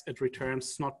 If yes, it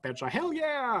returns snot Badger, hell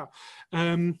yeah.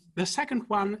 The second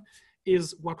one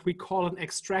is what we call an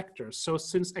extractor. So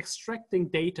since extracting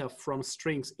data from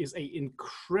strings is an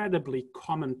incredibly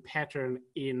common pattern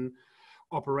in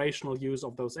operational use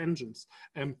of those engines,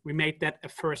 we made that a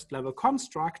first level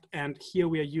construct. And here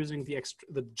we are using the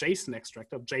JSON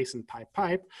extractor, JSON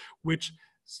pipe, which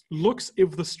looks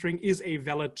if the string is a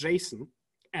valid JSON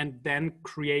and then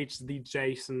creates the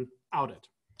JSON out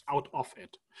of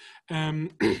it.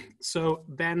 So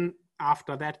then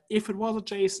after that, if it was a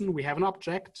JSON, we have an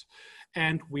object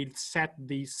and we set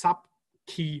the sub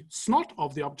key snot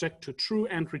of the object to true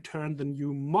and return the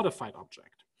new modified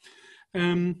object.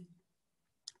 The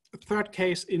third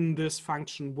case in this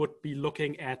function would be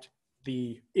looking at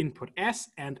the input s,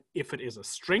 and if it is a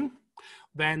string,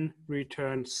 then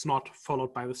return snot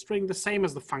followed by the string, the same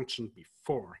as the function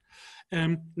before.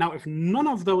 Now, if none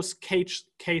of those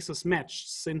cases match,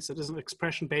 since it is an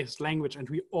expression-based language and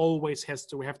we always have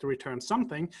to return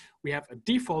something, we have a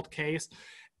default case,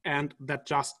 and that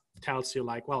just tells you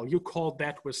like, well, you called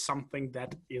that with something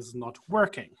that is not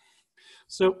working.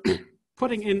 So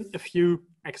putting in a few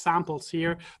examples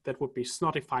here, that would be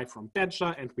snotify from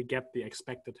Badger, and we get the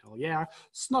expected hell yeah.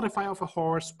 Snotify of a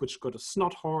horse, which go to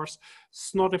snot horse.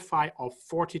 Snotify of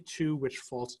 42, which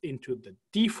falls into the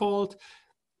default.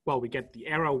 Well, we get the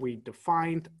error we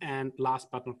defined. And last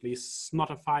but not least,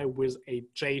 snotify with a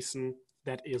JSON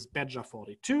that is Badger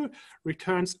 42,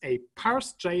 returns a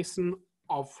parsed JSON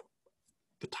of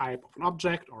the type of an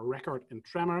object or record in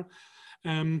Tremor.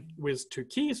 With two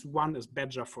keys. One is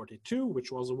Badger 42,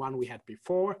 which was the one we had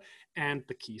before, and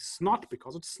the key snot,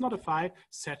 because it's snotify,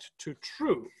 set to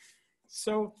true.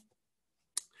 So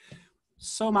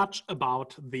much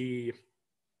about the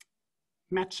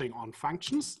matching on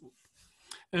functions.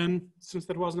 Since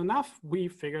that wasn't enough, we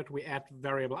figured we add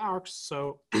variable args.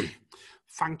 So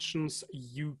functions,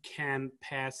 you can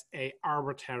pass an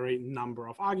arbitrary number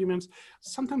of arguments.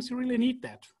 Sometimes you really need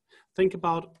that. Think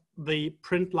about the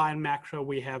print line macro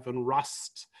we have in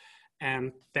Rust,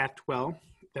 and that, well,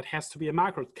 that has to be a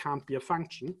macro. It can't be a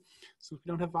function. So we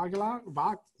don't have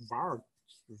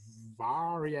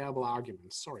variable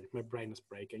arguments. Sorry, my brain is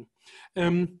breaking.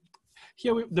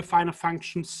 Here we define a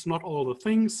function, not all the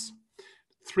things.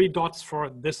 3 dots for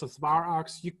this is var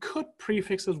args. You could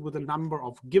prefix it with a number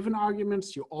of given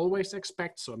arguments you always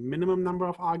expect, so a minimum number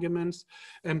of arguments.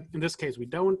 In this case, we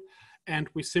don't. And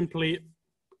we simply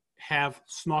have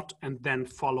snot and then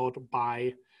followed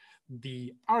by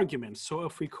the arguments. So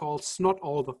if we call snot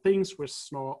all the things with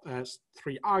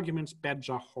 3 arguments,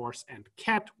 Badger, horse, and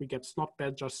cat, we get snot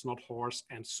Badger, snot horse,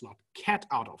 and snot cat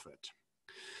out of it.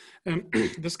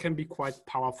 This can be quite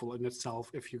powerful in itself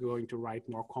if you're going to write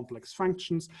more complex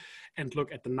functions and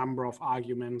look at the number of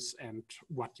arguments and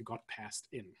what you got passed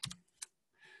in.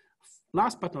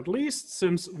 last but not least,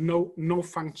 since no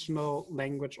functional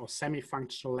language or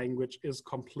semi-functional language is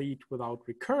complete without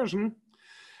recursion,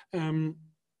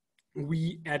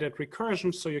 we added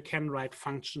recursion so you can write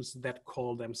functions that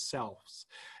call themselves.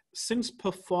 Since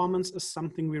performance is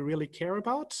something we really care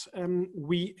about,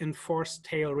 we enforce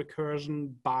tail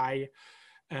recursion by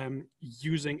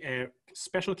using a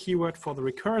special keyword for the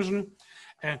recursion,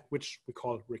 which we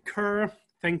call recur.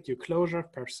 Thank you, closure,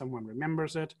 perhaps someone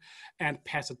remembers it, and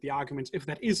pass it the arguments. If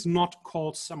that is not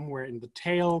called somewhere in the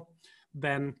tail,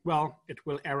 then, well, it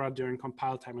will error during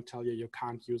compile time and tell you you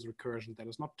can't use recursion. That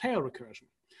is not tail recursion.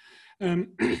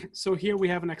 So here we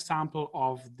have an example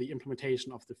of the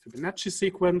implementation of the Fibonacci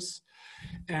sequence,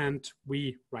 and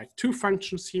we write two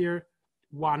functions here.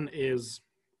 One is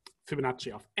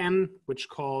Fibonacci of n, which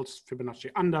calls Fibonacci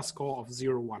underscore of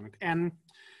 0, 1, and n,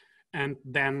 and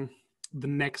then the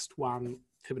next one,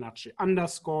 Fibonacci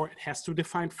underscore, it has to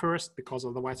define first because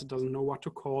otherwise it doesn't know what to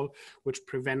call, which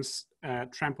prevents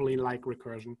trampoline-like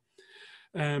recursion.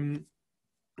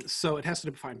 So it has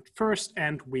to define first,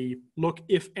 and we look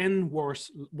if n was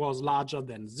larger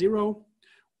than 0,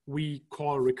 we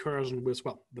call recursion with,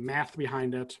 well, the math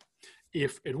behind it.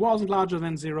 If it wasn't larger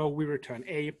than 0, we return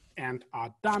a and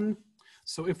are done.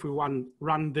 So if we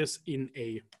run this in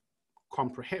a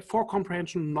for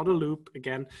comprehension, not a loop,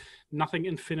 again, nothing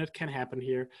infinite can happen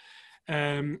here.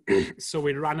 So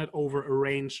we run it over a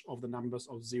range of the numbers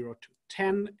of 0 to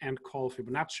 10 and call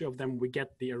Fibonacci of them. We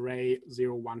get the array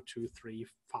 0, 1, 2, 3,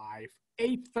 5,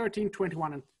 8, 13,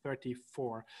 21, and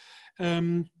 34.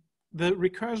 The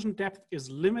recursion depth is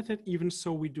limited, even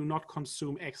so we do not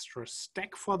consume extra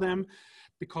stack for them,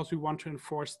 because we want to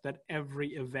enforce that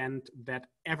every event that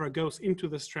ever goes into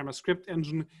this Tremor script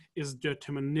engine is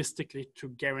deterministically to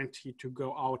guarantee to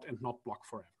go out and not block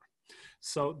forever.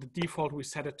 So the default we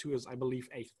set it to is, I believe,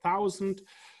 8,000,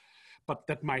 but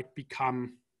that might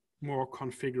become more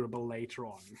configurable later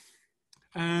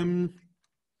on.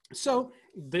 So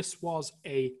this was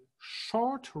a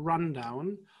short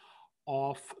rundown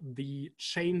of the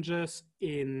changes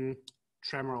in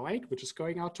Tremor 08, which is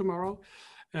going out tomorrow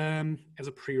as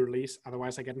a pre-release.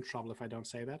 Otherwise, I get in trouble if I don't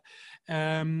say that.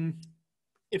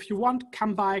 If you want,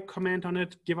 come by, comment on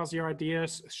it, give us your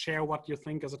ideas, share what you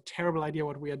think is a terrible idea,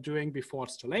 what we are doing before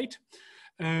it's too late.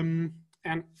 And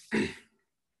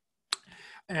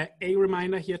a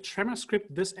reminder here, Tremor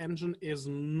script, this engine is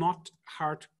not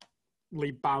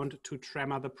hardly bound to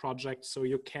Tremor, the project, so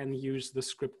you can use the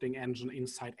scripting engine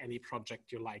inside any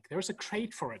project you like. There's a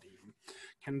crate for it even.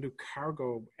 Can do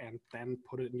cargo and then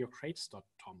put it in your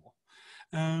crates.toml.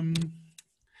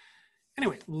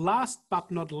 Anyway, last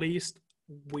but not least,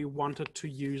 we wanted to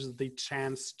use the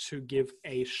chance to give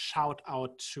a shout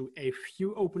out to a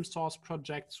few open source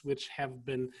projects which have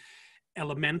been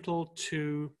elemental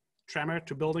to Tremor,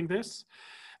 to building this,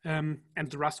 and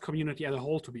the Rust community as a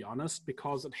whole, to be honest,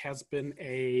 because it has been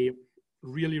a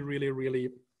really, really, really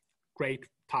great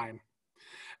time.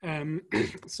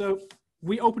 So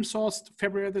we open sourced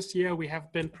February this year. We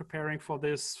have been preparing for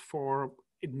this for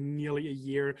nearly a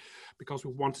year because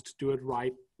we wanted to do it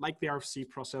right, like the RFC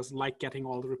process, like getting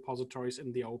all the repositories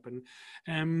in the open.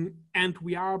 And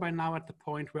we are by now at the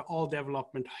point where all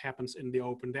development happens in the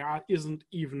open. There isn't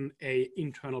even an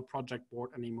internal project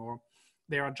board anymore.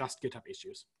 There are just GitHub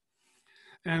issues.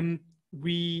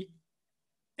 We,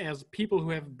 as people who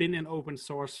have been in open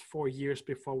source for years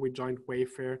before we joined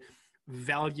Wayfair,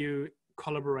 value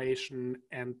collaboration,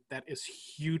 and that is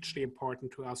hugely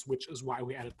important to us, which is why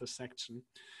we added this section.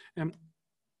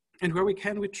 And where we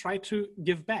can, we try to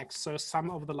give back. So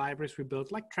some of the libraries we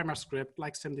built, like Tremor script,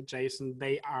 like SimDJSON,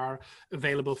 they are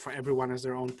available for everyone as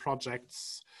their own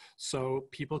projects, so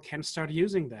people can start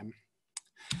using them.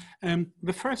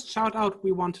 The first shout out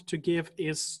we wanted to give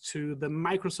is to the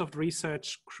Microsoft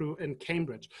research crew in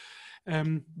Cambridge.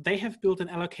 They have built an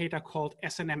allocator called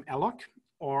SNM alloc,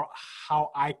 or how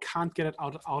I can't get it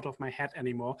out of my head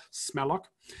anymore, smelloc.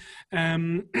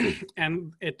 And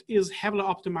it is heavily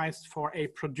optimized for a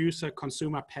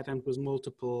producer-consumer pattern with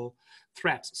multiple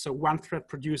threads. So one thread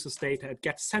produces data, it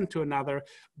gets sent to another,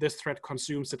 this thread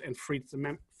consumes it and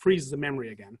frees the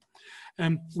memory again,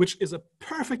 which is a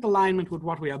perfect alignment with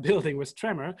what we are building with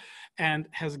Tremor and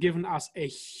has given us a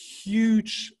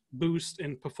huge boost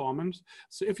in performance.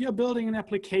 So if you're building an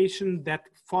application that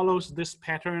follows this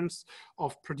patterns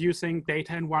of producing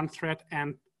data in one thread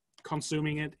and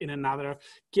consuming it in another,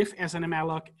 give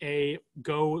SNMalloc a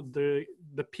go. The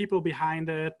people behind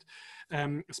it,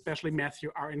 especially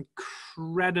Matthew, are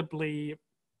incredibly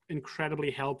incredibly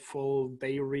helpful.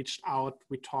 They reached out.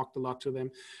 We talked a lot to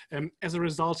them. As a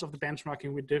result of the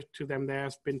benchmarking we did to them,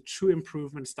 there's been 2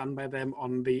 improvements done by them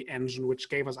on the engine, which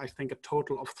gave us, I think, a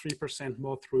total of 3%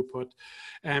 more throughput.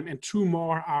 And 2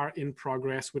 more are in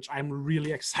progress, which I'm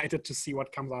really excited to see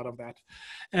what comes out of that.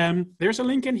 There's a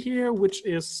link in here, which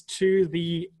is to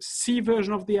the C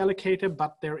version of the allocator,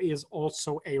 but there is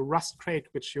also a Rust crate,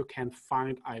 which you can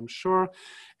find, I'm sure.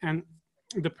 And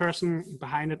the person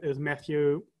behind it is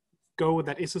Matthew Go.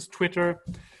 That is his Twitter.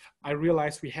 I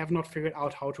realize we have not figured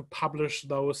out how to publish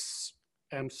those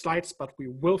slides, but we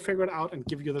will figure it out and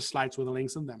give you the slides with the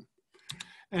links in them.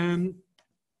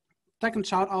 Second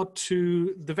shout out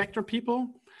to the Vector people,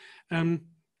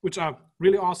 which are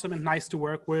really awesome and nice to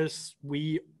work with.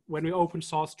 When we open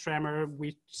sourced Tremor,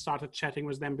 we started chatting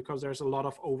with them because there's a lot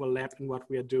of overlap in what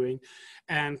we are doing.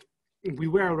 And we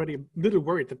were already a little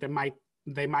worried that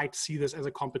they might see this as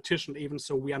a competition, even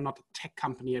so we are not a tech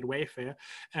company at Wayfair.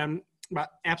 But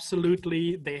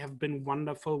absolutely, they have been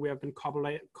wonderful. We have been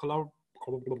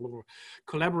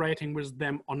collaborating with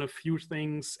them on a few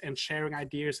things and sharing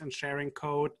ideas and sharing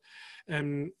code.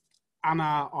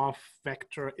 Anna of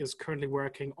Vector is currently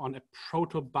working on a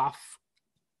protobuf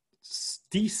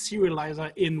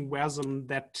deserializer in WASM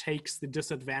that takes the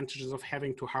disadvantages of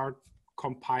having to hard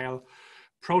compile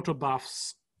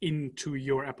protobufs into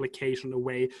your application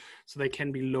away so they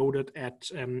can be loaded at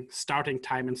starting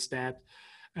time instead.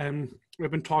 We've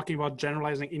been talking about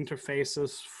generalizing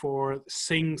interfaces for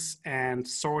sinks and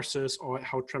sources, or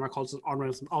how Tremor calls it,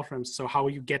 on-ramps and off-ramps. So how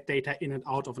you get data in and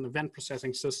out of an event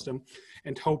processing system,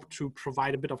 and hope to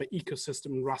provide a bit of an ecosystem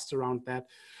and Rust around that.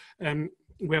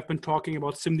 We have been talking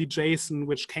about SymD.json,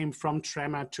 which came from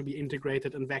Tremor to be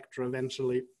integrated in Vector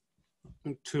eventually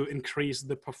to increase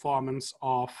the performance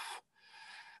of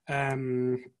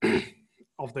their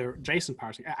JSON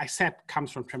parsing. I said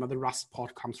comes from Tremor, the Rust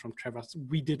pod comes from Tremor.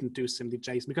 We didn't do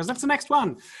SymD.json because that's the next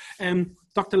one.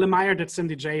 Dr. Lemire did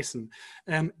SymD.json,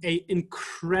 a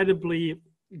incredibly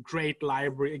great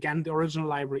library. Again, the original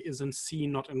library is in C,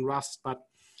 not in Rust, but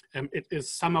it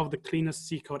is some of the cleanest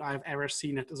C code I've ever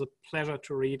seen. It is a pleasure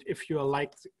to read. If you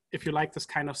like this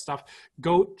kind of stuff,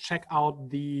 go check out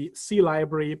the C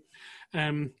library.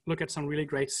 Look at some really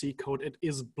great C code. It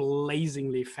is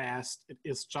blazingly fast. It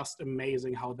is just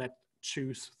amazing how that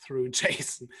chews through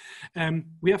JSON.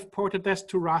 We have ported this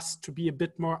to Rust to be a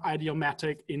bit more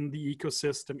idiomatic in the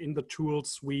ecosystem, in the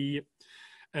tools we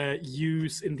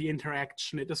use in the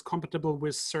interaction. It is compatible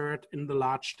with CERT in the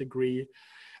large degree.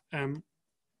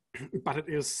 But it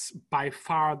is by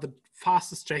far the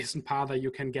fastest JSON parser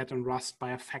you can get in Rust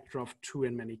by a factor of 2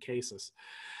 in many cases.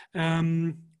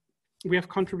 We have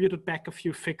contributed back a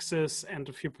few fixes and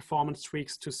a few performance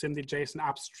tweaks to SymD.json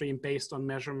upstream based on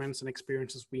measurements and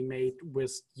experiences we made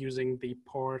with using the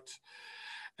port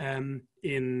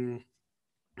in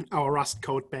our Rust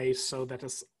code base. So that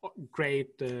is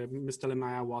great. Mr.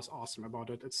 Lemire was awesome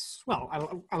about it.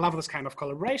 I love this kind of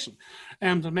collaboration.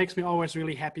 And it makes me always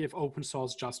really happy if open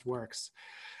source just works.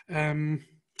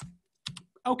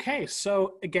 Okay,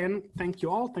 so again, thank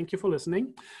you all. Thank you for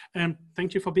listening. And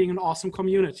thank you for being an awesome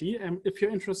community. If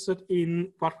you're interested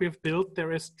in what we have built,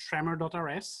 there is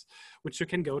tremor.rs, which you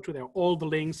can go to. There are all the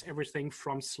links, everything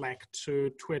from Slack to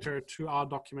Twitter to our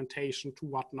documentation to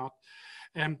whatnot.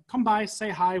 Come by, say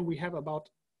hi. We have about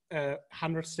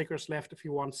 100 stickers left. If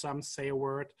you want some, say a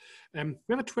word. We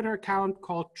have a Twitter account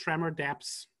called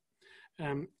TremorDapps,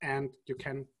 and you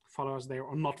can follow us there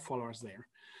or not follow us there.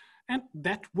 And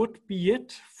that would be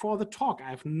it for the talk. I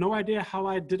have no idea how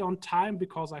I did on time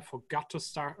because I forgot to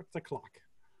start the clock.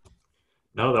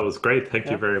 No, that was great. Thank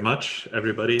you very much,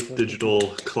 everybody. Digital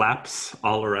claps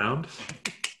all around.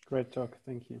 Great talk.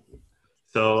 Thank you.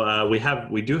 So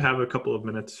we do have a couple of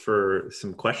minutes for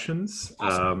some questions.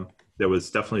 Awesome. There was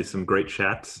definitely some great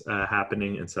chats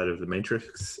happening inside of the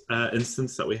Matrix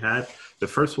instance that we had. The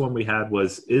first one we had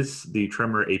was, is the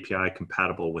Tremor API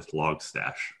compatible with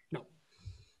Logstash? No.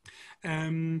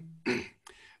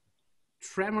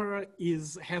 Tremor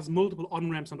has multiple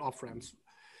on-ramps and off-ramps.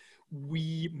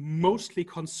 We mostly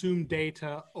consume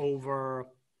data over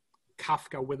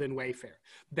Kafka within Wayfair.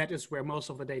 That is where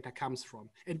most of the data comes from.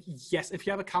 And yes, if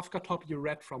you have a Kafka topic you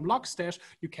read from Logstash,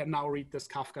 you can now read this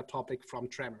Kafka topic from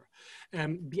Tremor.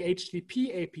 The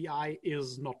HTTP API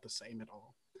is not the same at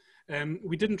all.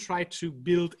 We didn't try to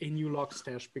build a new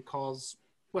Logstash because,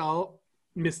 well,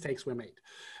 mistakes were made.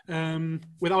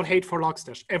 Without hate for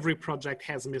Logstash, every project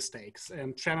has mistakes,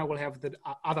 and Tremor will have the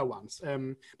other ones.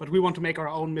 But we want to make our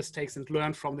own mistakes and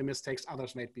learn from the mistakes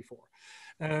others made before.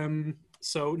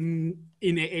 So in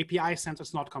an API sense,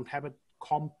 it's not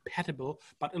compatible,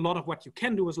 but a lot of what you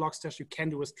can do with Logstash, you can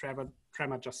do with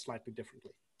Tremor just slightly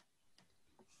differently.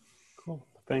 Cool,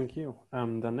 thank you.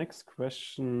 The next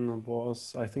question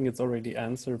was, I think it's already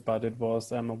answered, but it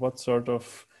was, what sort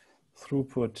of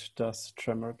throughput does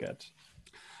Tremor get?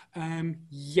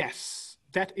 Yes,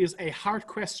 that is a hard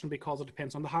question because it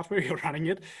depends on the hardware you're running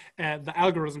it, the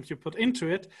algorithms you put into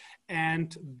it,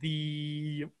 and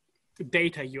the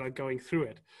data you are going through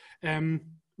it.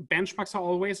 Benchmarks are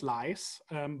always lies,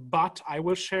 but I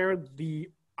will share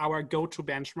our go-to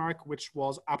benchmark, which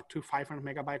was up to 500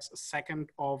 megabytes a second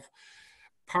of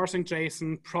parsing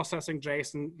JSON, processing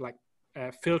JSON, like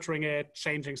filtering it,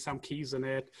 changing some keys in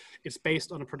it. It's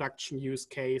based on a production use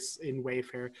case in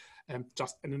Wayfair,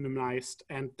 just anonymized,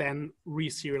 and then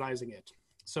reserializing it.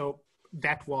 So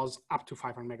that was up to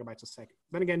 500 megabytes a second.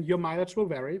 Then again, your mileage will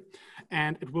vary,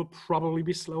 and it will probably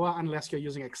be slower unless you're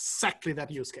using exactly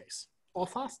that use case, or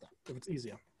faster if it's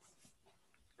easier.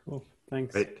 Cool,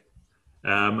 thanks. Great.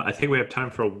 I think we have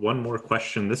time for one more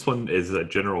question. This one is a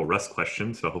general Rust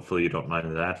question, so hopefully you don't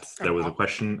mind that. There was a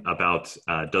question about,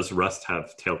 does Rust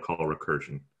have tail call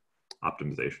recursion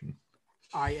optimization?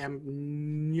 I am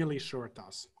nearly sure it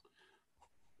does.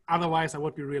 Otherwise, I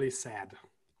would be really sad.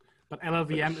 But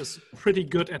LLVM is pretty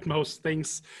good at most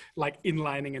things, like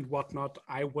inlining and whatnot.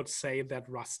 I would say that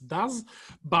Rust does,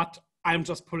 but I'm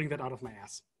just pulling that out of my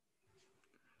ass.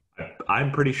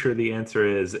 I'm pretty sure the answer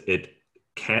is it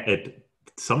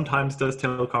sometimes does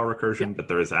tail call recursion, but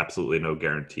there is absolutely no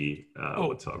guarantee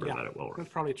whatsoever that it will work. That's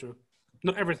probably true.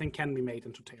 Not everything can be made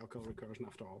into tail call recursion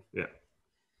after all. Yeah.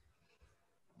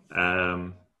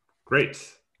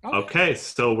 Great. Okay,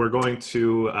 so we're going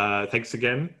to, thanks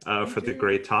again for the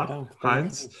great talk,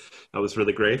 Heinz. That was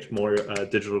really great. More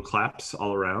digital claps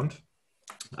all around.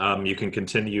 You can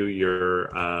continue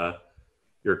your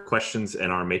questions in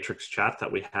our matrix chat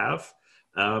that we have.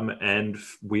 And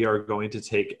we are going to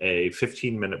take a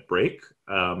 15-minute break,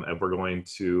 and we're going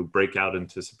to break out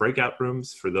into some breakout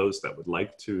rooms for those that would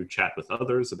like to chat with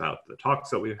others about the talks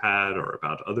that we've had or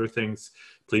about other things.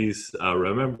 Please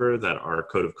remember that our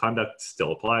code of conduct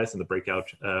still applies in the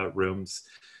breakout rooms.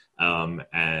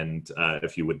 And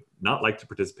if you would not like to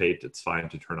participate, it's fine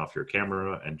to turn off your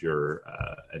camera and your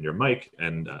mic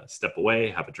and step away,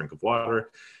 have a drink of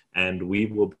water. And we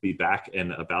will be back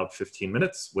in about 15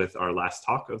 minutes with our last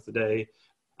talk of the day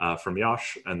from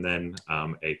Yosh, and then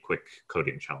a quick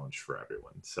coding challenge for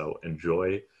everyone. So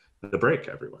enjoy the break,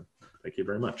 everyone. Thank you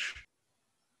very much.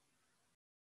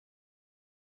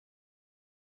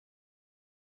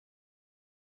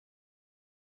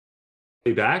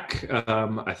 Back.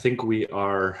 I think we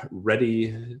are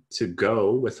ready to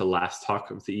go with the last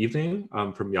talk of the evening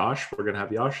from Yosh. We're going to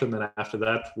have Yosh, and then after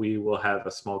that, we will have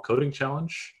a small coding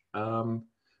challenge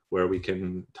where we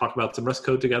can talk about some Rust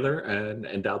code together and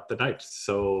end out the night.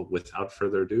 So without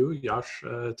further ado, Yosh,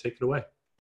 take it away.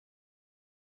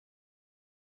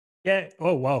 Yeah.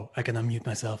 Oh, wow. I can unmute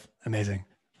myself. Amazing.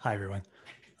 Hi, everyone.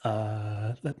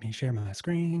 Let me share my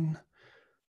screen.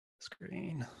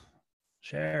 Screen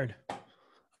shared.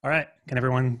 All right. Can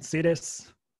everyone see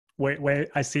this? Wait.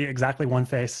 I see exactly one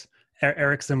face.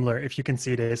 Eric Simler, if you can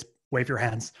see this, wave your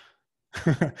hands.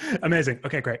 Amazing.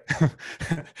 Okay, great.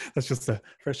 That's just the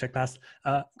first check pass.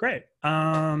 Great.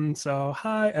 So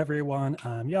hi everyone.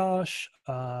 I'm Yosh.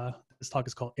 This talk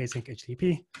is called Async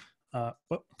HTTP.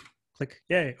 Click.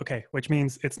 Yay. Okay, which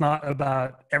means it's not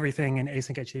about everything in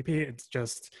Async HTTP. It's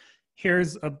just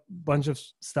here's a bunch of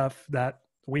stuff that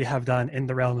we have done in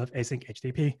the realm of Async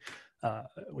HTTP,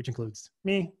 which includes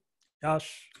me,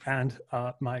 Yosh, and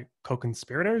my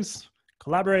co-conspirators,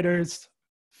 collaborators,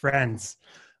 friends.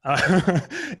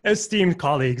 Esteemed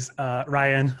colleagues,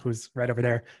 Ryan, who's right over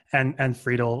there, and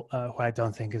Friedel, who I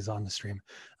don't think is on the stream,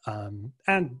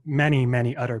 and many,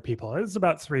 many other people. It's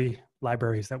about 3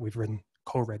 libraries that we've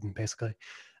co-written, basically.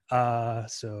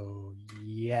 So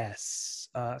yes.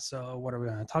 So what are we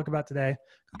going to talk about today?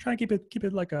 I'm trying to keep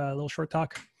it like a little short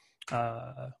talk.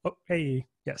 Hey,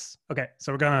 yes. Okay,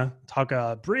 so we're going to talk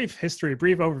a brief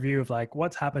overview of like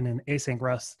what's happened in async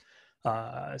Rust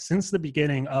since the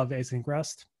beginning of async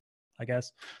Rust, I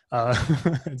guess.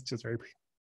 It's just very brief.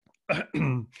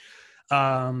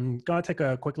 Gonna take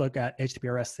a quick look at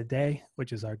HTTPRS today,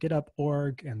 which is our GitHub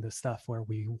org and the stuff where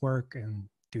we work and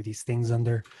do these things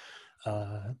under.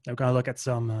 I'm gonna look at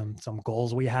some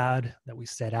goals we had that we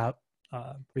set out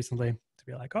recently to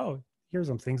be like, oh, here's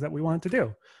some things that we wanted to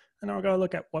do. And then we're gonna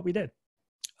look at what we did.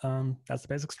 That's the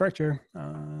basic structure.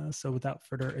 So without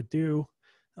further ado,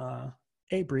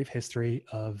 a brief history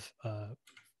of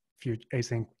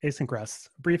async Rust.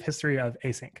 Brief history of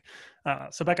async.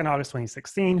 So back in August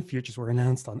 2016, futures were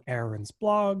announced on Aaron's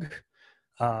blog.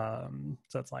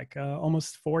 So it's like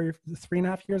almost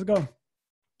 3.5 years ago.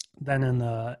 Then in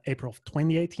April of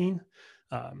 2018,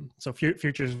 so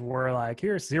futures were like,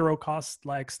 here's zero cost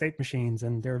like state machines,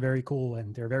 and they're very cool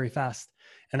and they're very fast.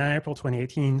 And then April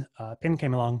 2018, PIN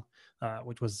came along,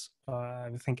 which was I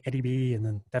think Eddie B, and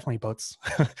then definitely Boats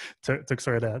took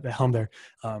sort of the helm there,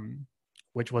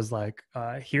 which was like,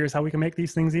 here's how we can make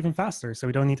these things even faster, so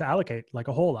we don't need to allocate like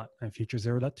a whole lot. And Future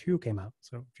 0.2 came out,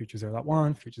 so Future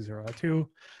 0.1, Future 0.2.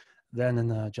 Then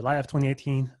in July of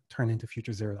 2018, turned into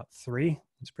Future 0.3.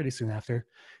 It's pretty soon after.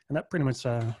 And that pretty much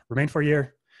remained for a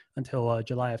year until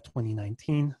July of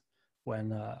 2019,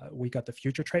 when we got the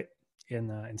Future trait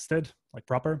instead, like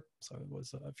proper. So it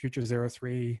was Future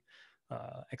 0.3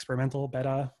 experimental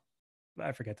beta.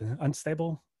 I forget the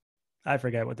unstable. I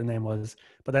forget what the name was.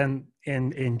 But then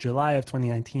in July of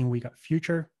 2019, we got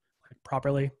Future like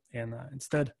properly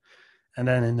instead. And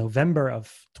then in November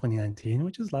of 2019,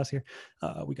 which is last year,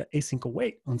 we got Async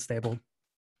await unstable.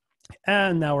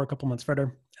 And now we're a couple months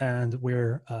further, and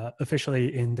we're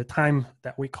officially in the time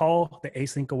that we call the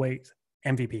Async await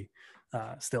MVP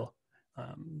still.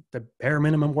 The bare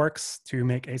minimum works to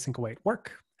make Async await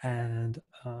work, and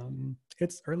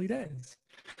it's early days.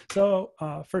 So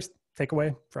first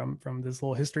takeaway from this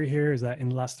little history here is that in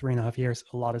the last 3.5 years,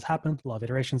 a lot has happened, a lot of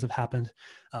iterations have happened,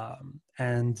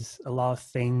 and a lot of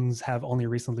things have only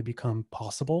recently become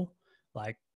possible,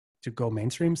 like to go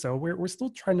mainstream. So we're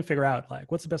still trying to figure out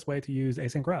like what's the best way to use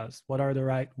async Rust, what are the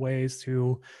right ways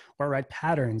to, what are right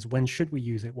patterns, when should we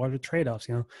use it, what are the trade-offs,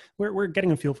 you know. We're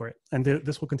getting a feel for it, and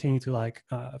this will continue to like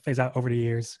phase out over the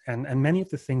years, and many of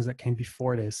the things that came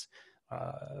before this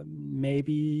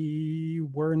maybe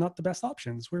were not the best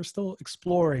options. We're still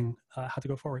exploring how to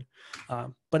go forward.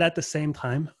 But at the same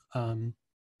time,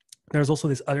 there's also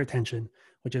this other tension,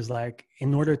 which is like,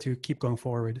 in order to keep going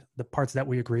forward, the parts that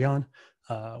we agree on,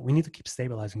 we need to keep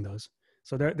stabilizing those.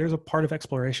 So there's a part of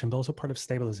exploration, but also part of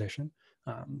stabilization.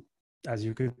 As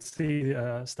you could see,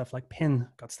 stuff like PIN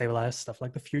got stabilized, stuff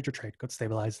like the Future trait got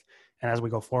stabilized. And as we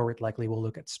go forward, likely we'll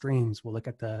look at streams, we'll look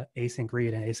at the async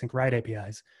read and async write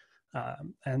APIs,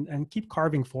 and keep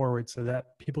carving forward so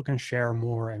that people can share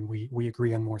more and we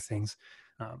agree on more things.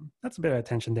 That's a bit of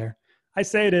attention there. I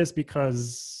say this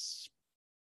because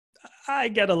I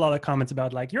get a lot of comments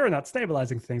about like, you're not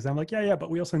stabilizing things. I'm like, yeah, but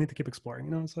we also need to keep exploring,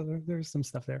 you know, so there's some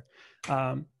stuff there.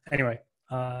 Anyway,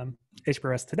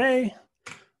 HPRS today,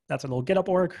 that's a little GitHub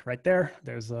org right there.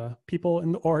 There's people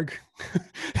in the org.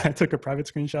 I took a private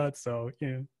screenshot, so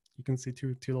you can see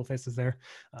two little faces there.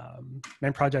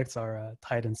 Main projects are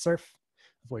Tide and Surf,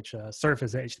 of which Surf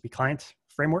is a HTTP client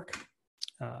framework.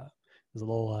 There's a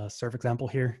little Surf example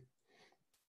here,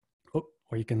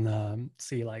 where you can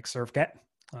see like Surf get.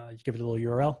 You give it a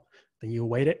little URL, then you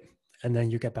await it, and then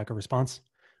you get back a response.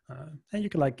 And you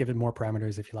can like give it more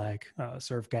parameters if you like,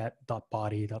 serve get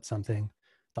 .body .something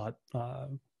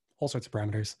all sorts of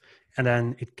parameters, and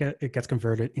then it gets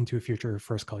converted into a future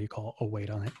first call. You call await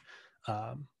on it.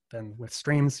 Then with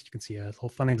streams, you can see a little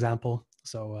fun example.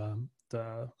 So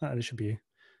this should be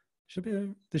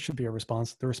a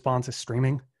response. The response is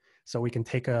streaming, so we can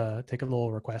take a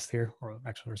little request here, or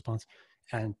actual response,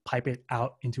 and pipe it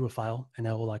out into a file, and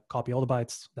it will like copy all the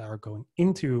bytes that are going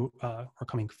into or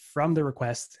coming from the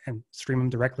request and stream them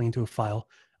directly into a file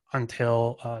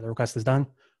until the request is done,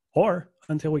 or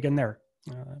until we get an error,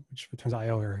 which returns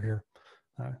IO error here.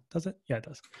 Does it? Yeah, it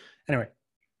does. Anyway,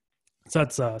 so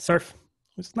that's Surf,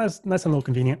 which is nice and a little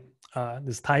convenient.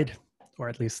 This Tide, or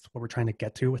at least what we're trying to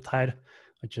get to with Tide,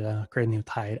 which create a new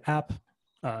Tide app,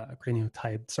 create a new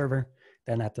Tide server.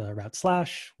 Then at the route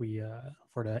slash, we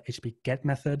for the HTTP get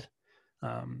method,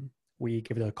 we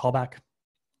give it a callback,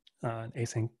 an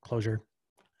async closure,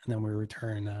 and then we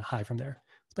return hi from there.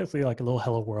 It's basically like a little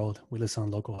hello world. We listen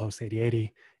on localhost 8080,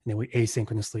 and then we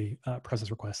asynchronously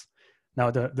process requests. Now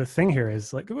the thing here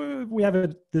is like we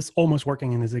have this almost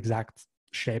working in this exact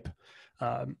shape.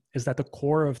 Is that the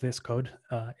core of this code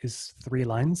is 3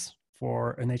 lines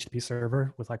for an HTTP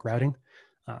server with like routing,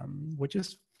 which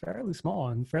is fairly small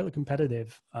and fairly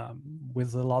competitive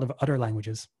with a lot of other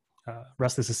languages.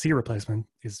 Rust is a C replacement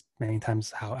is many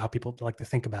times how people like to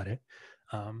think about it.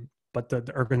 But the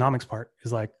ergonomics part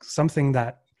is like something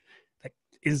that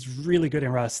is really good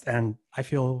in Rust, and I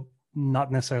feel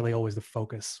not necessarily always the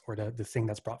focus or the thing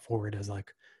that's brought forward as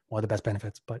like one of the best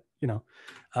benefits. But you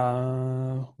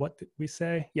know, what did we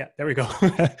say? Yeah, there we go.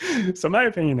 So my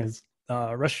opinion is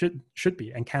Rust should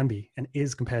be and can be and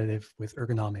is competitive with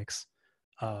ergonomics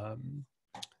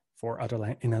for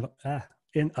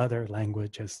in other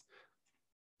languages.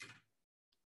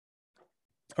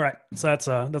 All right, so that's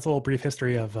a little brief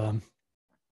history of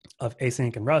of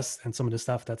async and Rust and some of the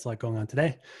stuff that's like going on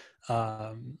today.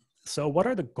 So what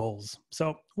are the goals?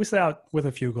 So we set out with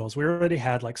a few goals. We already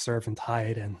had like Surf and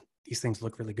Tide, and these things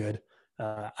look really good.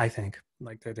 I think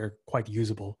like they're quite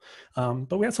usable.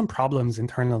 But we had some problems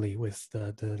internally with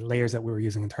the layers that we were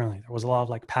using internally. There was a lot of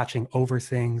like patching over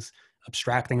things,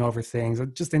 abstracting over things.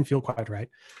 It just didn't feel quite right.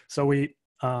 So we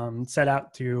set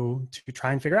out to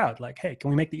try and figure out like, hey,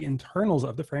 can we make the internals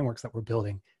of the frameworks that we're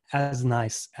building as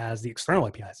nice as the external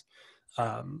APIs? We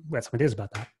had some ideas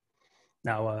about that.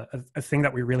 Now, a thing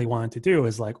that we really wanted to do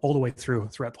is like all the way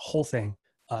throughout the whole thing,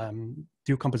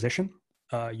 do composition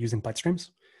using byte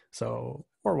streams. So,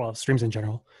 or well, streams in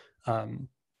general.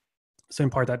 So in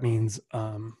part that means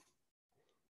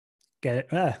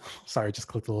sorry, just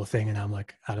clicked the little thing and I'm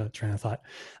like out of train of thought.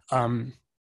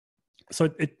 So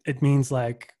it means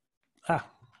like,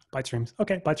 byte streams.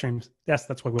 Okay, byte streams. Yes,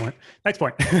 that's what we want. Next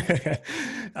point.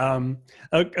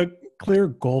 A clear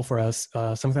goal for us,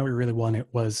 something that we really wanted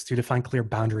was to define clear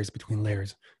boundaries between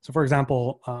layers. So for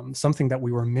example, something that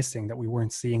we were missing that we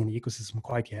weren't seeing in the ecosystem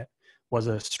quite yet was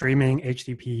a streaming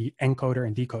HTTP encoder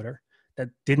and decoder that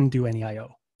didn't do any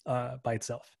IO by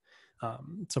itself.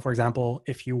 So for example,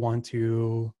 if you want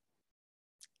to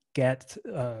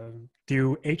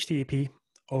do HTTP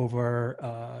over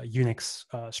Unix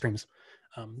streams,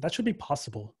 that should be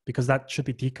possible because that should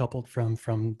be decoupled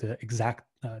from the exact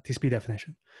TCP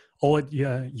definition. All it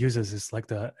uses is like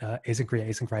the async read,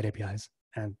 async write APIs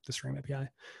and the stream API.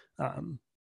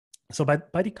 So by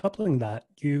decoupling that,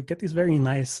 you get these very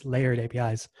nice layered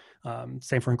APIs.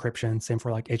 Same for encryption, same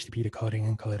for like HTTP decoding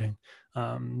and encoding.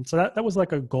 So that was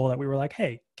like a goal that we were like,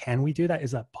 hey, can we do that?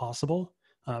 Is that possible?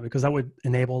 Because that would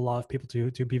enable a lot of people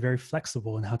to be very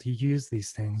flexible in how to use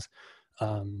these things.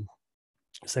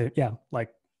 So yeah, like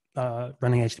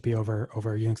running HTTP over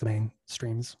Unix domain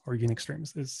streams or Unix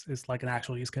streams is like an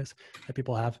actual use case that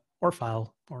people have, or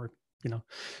file, or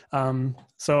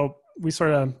so we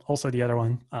sort of also the other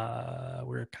one,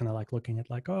 we're kind of like looking at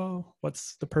like, oh,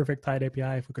 what's the perfect Tide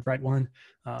API if we could write one?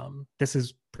 This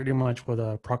is pretty much what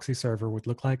a proxy server would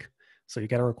look like. So you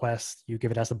get a request, you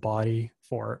give it as a body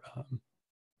for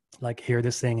like hear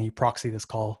this thing, and you proxy this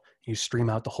call, you stream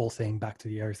out the whole thing back to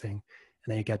the other thing,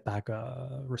 and then you get back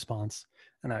a response,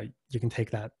 and you can take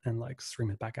that and like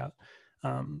stream it back out.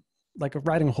 Like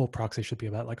writing a whole proxy should be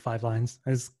about like 5 lines.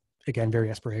 It's again very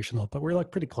aspirational, but we're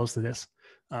like pretty close to this.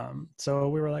 So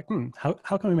we were like,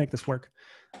 how can we make this work?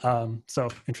 So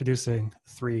introducing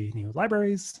 3 new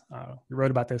libraries. We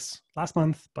wrote about this last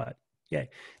month, but yay,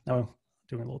 now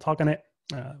doing a little talk on it,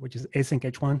 which is Async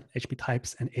H1, HB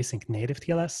types, and Async native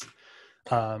TLS.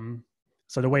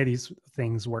 So the way these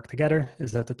things work together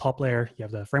is that the top layer, you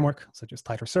have the framework, such as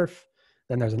Tide or Surf.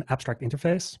 Then there's an abstract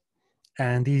interface.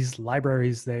 And these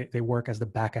libraries, they work as the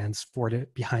backends for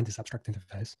behind this abstract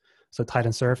interface. So Tide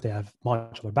and Surf, they have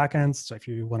modular backends. So if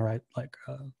you want to write like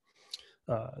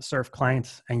a Surf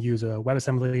client and use a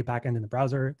WebAssembly backend in the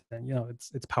browser, then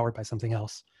it's powered by something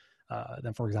else.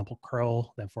 Then for example,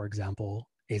 curl, then for example,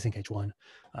 Async H1.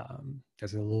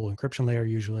 There's a little encryption layer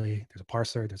usually, there's a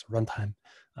parser, there's a runtime.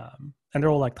 And they're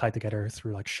all like tied together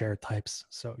through like shared types,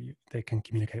 so they can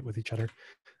communicate with each other.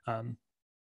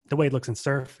 The way it looks in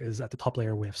Surf is at the top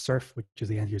layer, we have Surf, which is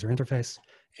the end user interface.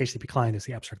 HTTP client is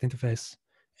the abstract interface.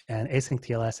 And Async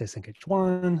TLS, Async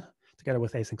H1, together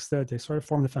with Async Stud, they sort of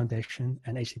form the foundation,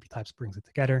 and HTTP types brings it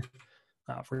together.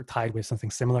 For Tide, we have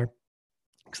something similar,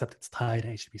 except it's Tide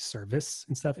and HTTP service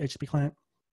instead of HTTP client.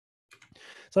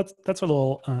 So that's a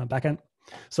little backend.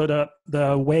 So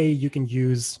the way you can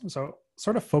use, so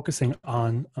sort of focusing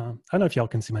on, I don't know if y'all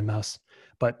can see my mouse,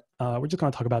 but we're just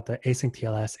going to talk about the Async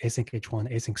TLS, Async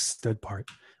H1, Async Stud part,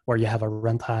 where you have a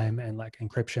runtime and like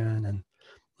encryption and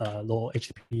a little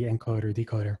HTTP encoder,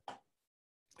 decoder.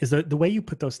 Is the way you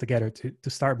put those together to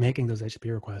start making those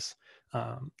HTTP requests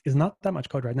is not that much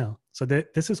code right now. So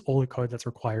this is all the code that's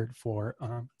required for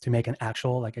to make an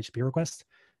actual like HTTP request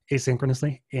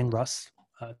asynchronously in Rust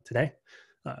today.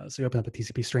 So you open up a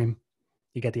TCP stream,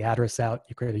 you get the address out,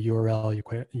 you create a URL,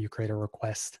 you create a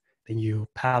request, then you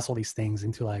pass all these things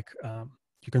into like,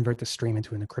 you convert the stream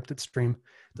into an encrypted stream,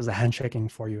 does the handshaking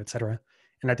for you, etc.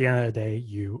 And at the end of the day,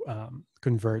 you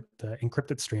convert the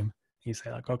encrypted stream. You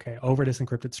say like, okay, over this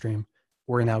encrypted stream,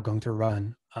 we're now going to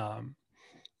run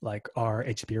like our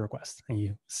HTTP request, and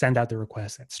you send out the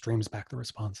request, it streams back the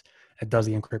response, it does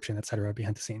the encryption, etc.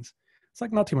 behind the scenes. It's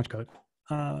like not too much code.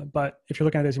 But if you're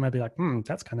looking at this, you might be like,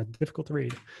 that's kind of difficult to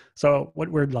read. So what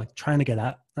we're like trying to get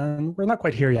at, and we're not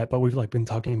quite here yet, but we've like been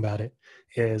talking about it,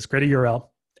 is create a URL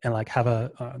and like have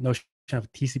a notion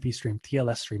of TCP stream,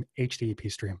 TLS stream, HTTP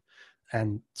stream,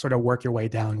 and sort of work your way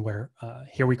down where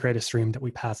here we create a stream that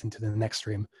we pass into the next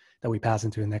stream, that we pass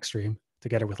into the next stream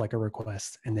together with like a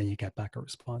request, and then you get back a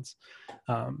response.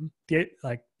 The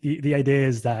idea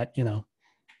is that, you know,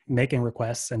 making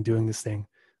requests and doing this thing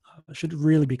should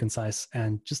really be concise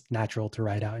and just natural to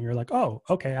write out. And you're like, oh,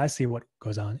 okay, I see what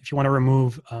goes on. If you want to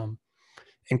remove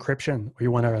encryption, or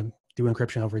you want to do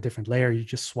encryption over a different layer, you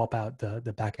just swap out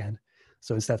the backend.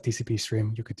 So instead of TCP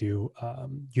stream, you could do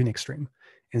Unix stream.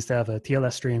 Instead of a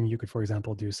TLS stream, you could, for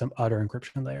example, do some other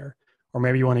encryption layer. Or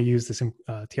maybe you want to use this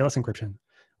TLS encryption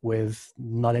with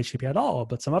not HTTP at all,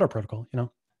 but some other protocol, you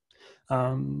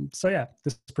know? So yeah,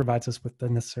 this provides us with the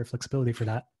necessary flexibility for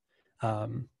that.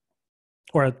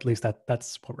 Or at least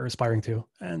that's what we're aspiring to.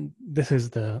 And this is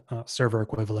the server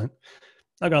equivalent.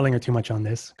 I'm not gonna linger too much on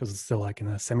this because it's still like in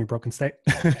a semi-broken state.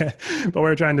 But what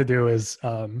we're trying to do is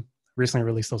recently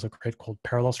released also a crate called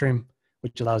Parallel Stream,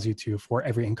 which allows you to, for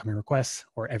every incoming request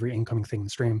or every incoming thing in the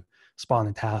stream, spawn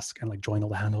a task and like join all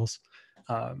the handles.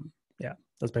 Yeah,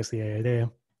 that's basically the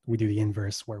idea. We do the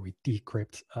inverse where we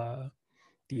decrypt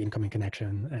the incoming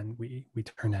connection and we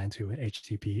turn that into an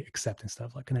HTTP accept and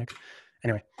stuff like connect.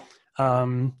 Anyway,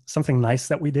 something nice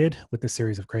that we did with this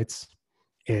series of crates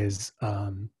is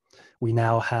we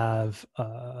now have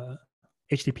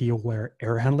HTTP aware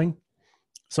error handling.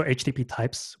 So HTTP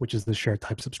types, which is the shared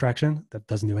types abstraction that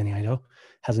doesn't do any IO,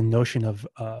 has a notion of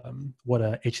what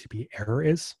a HTTP error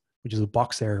is, which is a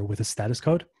box error with a status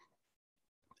code,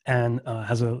 and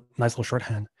has a nice little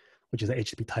shorthand, which is the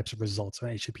HTTP types of results, an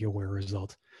HTTP aware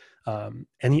result.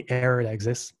 Any error that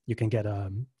exists, you can get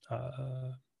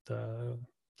the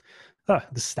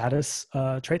status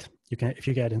trait. You can, if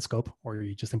you get in scope or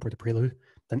you just import the prelude,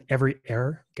 then every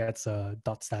error gets a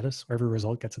dot status, or every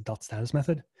result gets a dot status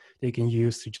method that you can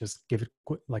use to just give it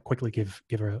quickly give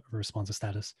a responsive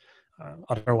status.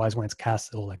 Otherwise, when it's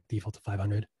cast, it'll like default to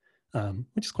 500,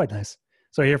 which is quite nice.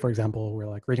 So here, for example, we're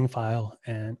like reading file,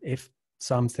 and if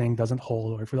something doesn't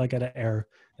hold, or if we like get an error,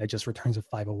 it just returns a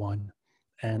 501.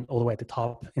 And all the way at the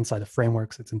top inside the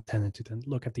frameworks, it's intended to then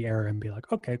look at the error and be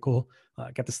like, okay, cool,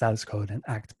 get the status code and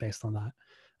act based on that.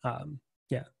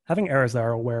 Yeah, having errors that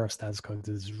are aware of status codes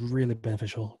is really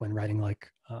beneficial when writing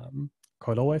like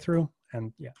code all the way through.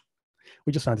 And yeah,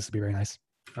 we just found this to be very nice,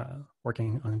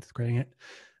 working on integrating it.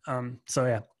 So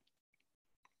yeah,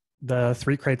 the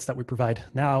 3 crates that we provide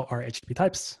now are HTTP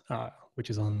types, which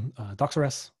is on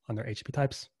docs.rs under HTTP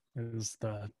types is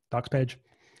the docs page.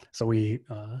 So we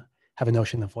have a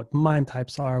notion of what MIME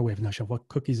types are. We have a notion of what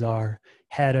cookies are,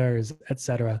 headers,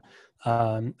 etc.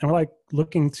 And we're like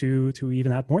looking to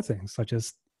even add more things, such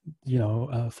as, you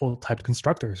know, full typed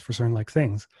constructors for certain like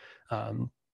things.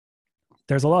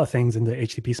 There's a lot of things in the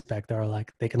HTTP spec that are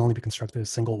like, they can only be constructed a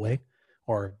single way,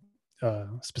 or a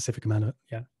specific amount of,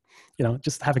 yeah. You know,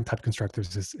 just having typed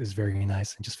constructors is very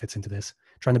nice and just fits into this.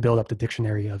 Trying to build up the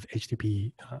dictionary of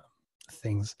HTTP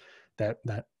things that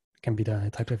can be done in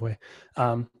a type of way.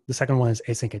 The second one is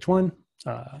async h1.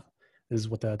 This is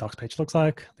what the docs page looks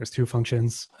like. There's 2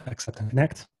 functions, accept and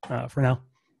connect for now.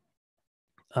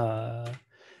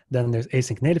 Then there's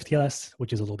async native TLS,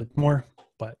 which is a little bit more,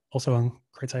 but also on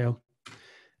crates.io.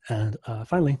 And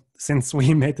finally, since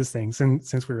we made this thing,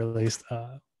 since we released,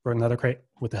 wrote another crate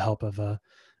with the help of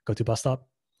GoToBusStop,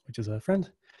 which is a friend,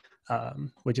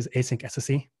 which is async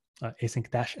SSE,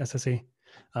 async-SSE,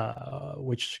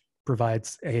 which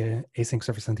provides async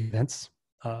server-sent events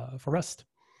for REST.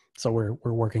 So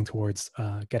we're working towards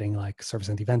getting like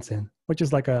server-sent events in, which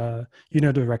is like a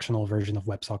unidirectional version of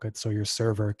WebSocket. So your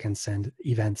server can send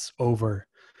events over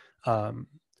an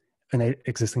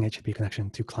existing HTTP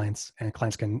connection to clients, and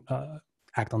clients can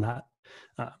act on that.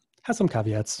 Has some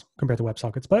caveats compared to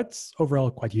WebSockets, but it's overall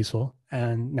quite useful.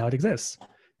 And now it exists.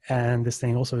 And this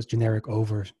thing also is generic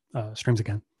over streams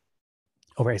again,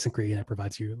 over async, and it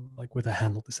provides you like with a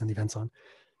handle to send events on.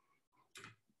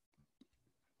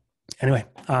 Anyway,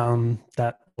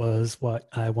 that was what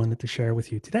I wanted to share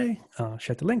with you today.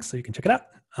 Share the links so you can check it out.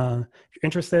 If you're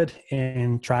interested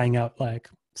in trying out like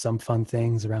some fun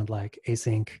things around like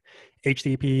async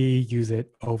HTTP, use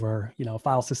it over, you know,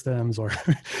 file systems or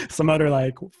some other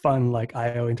like fun like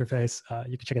IO interface,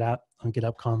 you can check it out on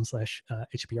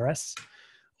github.com/HPRS.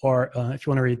 Or if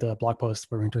you want to read the blog post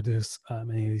where we introduce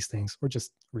many of these things, or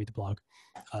just read the blog,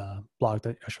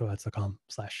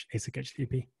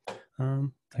 blog.yoshwuyts.com/async-HTTP.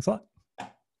 Thanks a lot.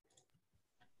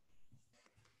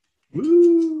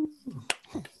 Woo!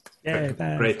 Yay,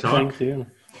 Great talk. Thank you.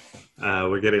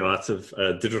 We're getting lots of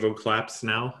digital claps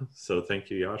now. So thank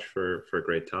you, Yosh, for a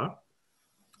great talk.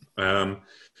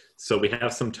 So we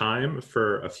have some time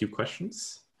for a few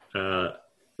questions. The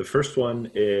first one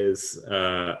is,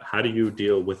 how do you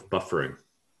deal with buffering?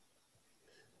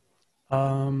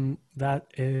 That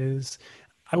is,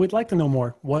 I would like to know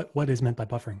more. What is meant by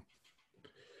buffering?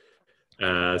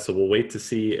 So we'll wait to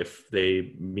see if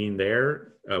they mean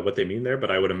there, what they mean there. But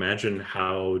I would imagine,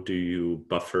 how do you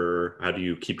buffer? How do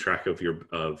you keep track of your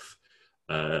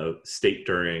state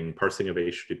during parsing of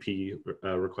HTTP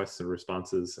requests and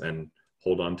responses, and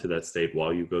hold on to that state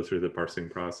while you go through the parsing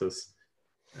process?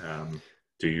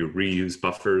 Do you reuse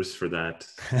buffers for that?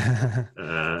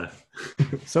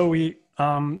 So we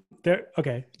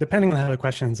okay. Depending on how the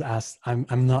question is asked,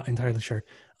 I'm not entirely sure.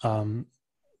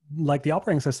 Like the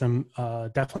operating system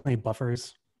definitely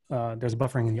buffers. There's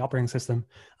buffering in the operating system.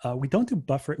 We don't do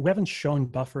buffer. We haven't shown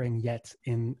buffering yet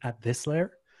at this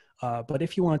layer. But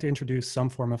if you want to introduce some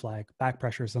form of like back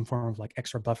pressure, some form of like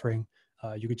extra buffering,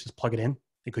 you could just plug it in.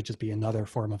 It could just be another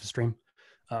form of a stream.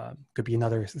 Could be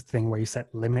another thing where you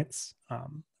set limits.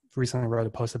 Recently wrote a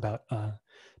post about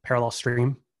parallel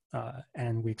stream,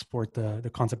 and we explored the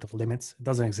concept of limits. It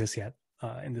doesn't exist yet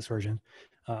in this version.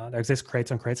 There exists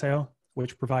crates on crates.io,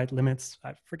 which provide limits.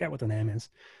 I forget what the name is.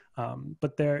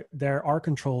 But there are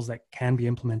controls that can be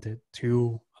implemented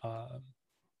to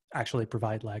actually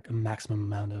provide like a maximum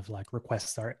amount of like requests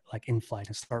start like in flight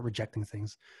and start rejecting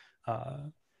things.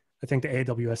 I think the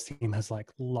AWS team has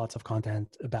like lots of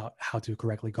content about how to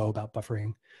correctly go about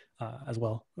buffering as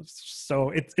well. So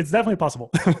it's definitely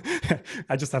possible.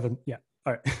 I just haven't, yeah.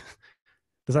 All right.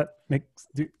 Does that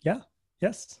yeah?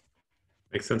 Yes?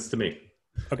 Makes sense to me.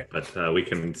 Okay. But we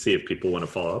can see if people want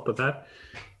to follow up with that.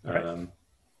 All right.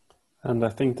 And I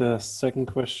think the second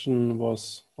question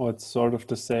was, or it's sort of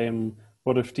the same,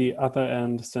 what if the other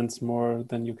end sends more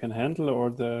than you can handle, or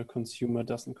the consumer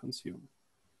doesn't consume?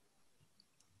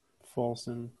 Falls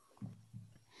in.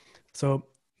 So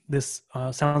this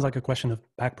sounds like a question of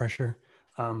back pressure.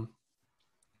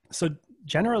 So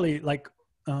generally, like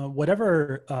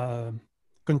whatever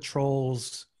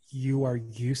controls you are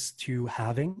used to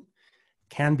having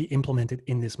can be implemented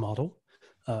in this model.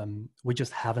 We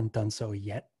just haven't done so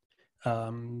yet.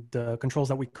 The controls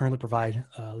that we currently provide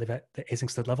live at the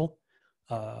async state level,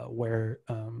 where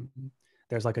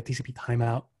there's like a TCP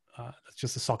timeout. That's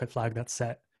just a socket flag that's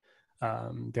set.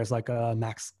 There's like a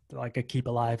max, like a keep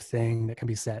alive thing that can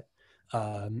be set.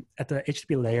 At the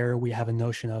HTTP layer, we have a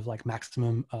notion of like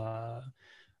maximum,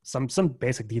 some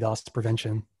basic DDoS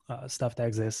prevention stuff that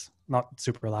exists, not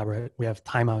super elaborate. We have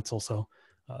timeouts also,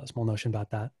 a small notion about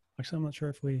that. Actually, I'm not sure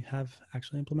if we have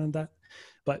actually implemented that,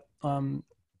 but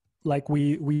like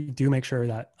we do make sure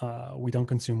that we don't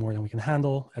consume more than we can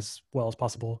handle as well as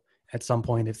possible. At some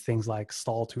point, if things like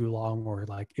stall too long or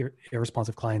like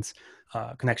irresponsive clients,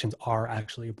 connections are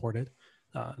actually aborted.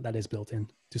 That is built in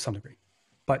to some degree,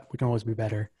 but we can always be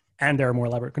better. And there are more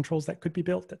elaborate controls that could be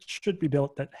built, that should be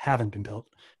built, that haven't been built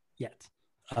yet.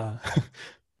 All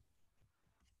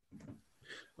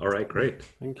right, great.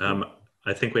 Thank you.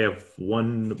 I think we have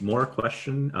one more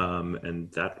question,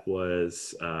 and that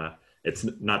was, it's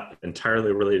not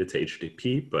entirely related to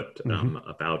HTTP, but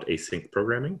about async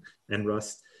programming and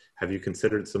Rust. Have you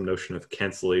considered some notion of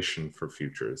cancellation for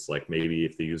futures? Like maybe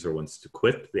if the user wants to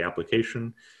quit the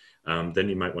application, then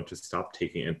you might want to stop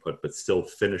taking input, but still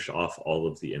finish off all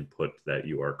of the input that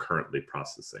you are currently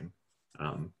processing.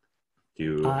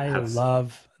 I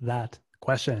love that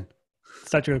question.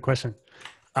 Such a good question.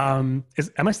 Am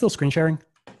I still screen sharing?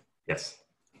 Yes.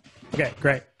 Okay,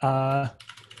 great. So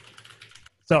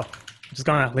I'm just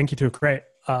gonna link you to a crate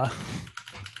that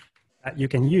you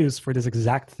can use for this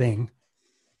exact thing.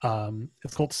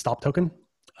 It's called Stop Token.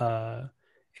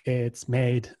 It's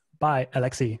made by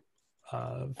Alexei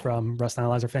from Rust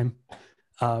Analyzer fame.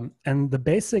 And the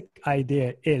basic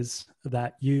idea is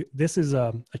that this is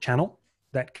a channel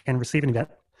that can receive an event.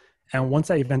 And once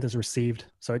that event is received,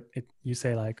 so you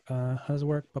say like, how does it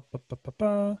work?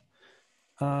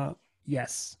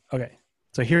 Yes. Okay.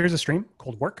 So here's a stream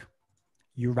called work.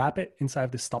 You wrap it inside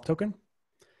of this stop token.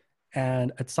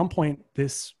 And at some point,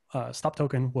 this stop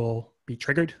token will be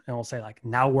triggered and will say like,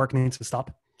 now work needs to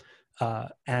stop.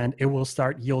 And it will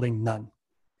start yielding none.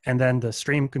 And then the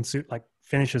stream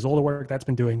finishes all the work that's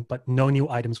been doing, but no new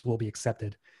items will be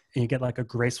accepted. And you get like a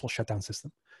graceful shutdown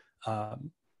system.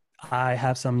 I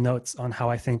have some notes on how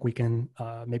I think we can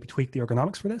maybe tweak the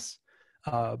ergonomics for this.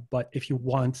 But if you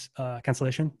want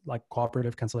cancellation, like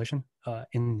cooperative cancellation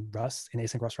in Rust, in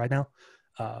async Rust right now,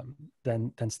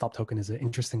 then stop token is an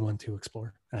interesting one to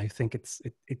explore. And I think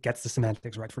it gets the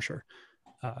semantics right for sure.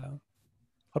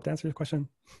 Hope to answer your question.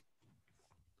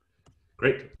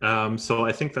 Great. So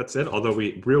I think that's it. Although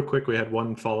we had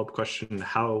one follow-up question.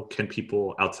 How can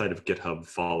people outside of GitHub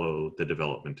follow the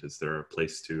development? Is there a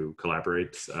place to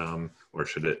collaborate, or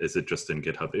is it just in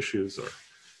GitHub issues or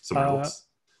somewhere else?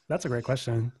 That's a great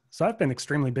question. So I've been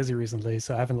extremely busy recently,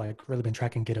 so I haven't like really been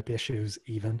tracking GitHub issues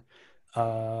even.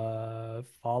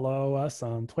 Follow us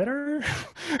on Twitter.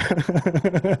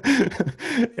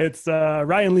 It's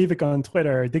Ryan Levick on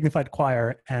Twitter, Dignified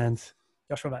Choir, and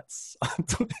Yosh Wuyts on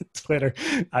Twitter.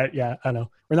 I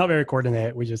know. We're not very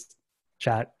coordinated. We just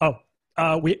chat. Oh,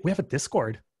 we have a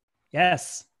Discord.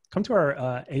 Yes. Come to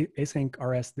our Async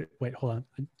RS. Wait, hold on.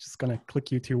 I'm just going to click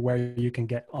you to where you can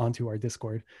get onto our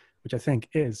Discord, which I think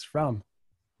is from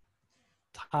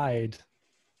Tide.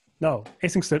 No,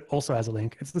 Async Stud also has a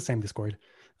link. It's the same Discord,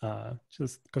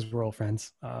 just because we're all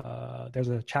friends. There's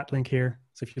a chat link here.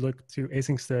 So if you look to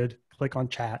Async Stud, click on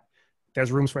chat.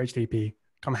 There's rooms for HTTP.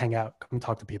 Come hang out. Come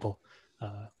talk to people.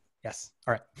 Yes.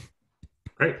 All right.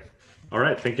 Great. All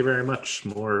right. Thank you very much.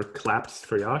 More claps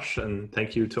for Yosh, and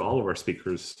thank you to all of our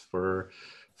speakers for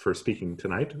speaking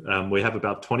tonight. We have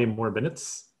about 20 more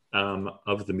minutes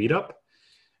of the meetup.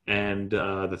 And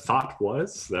the thought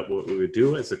was that what we would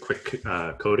do is a quick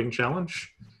coding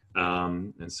challenge.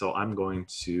 And so I'm going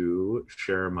to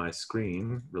share my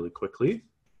screen really quickly.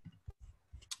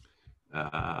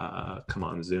 Come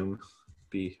on, Zoom.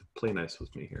 Play nice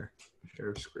with me here.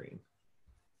 Share screen.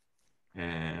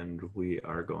 And we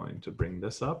are going to bring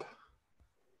this up.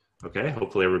 Okay,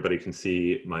 hopefully everybody can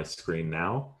see my screen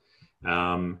now.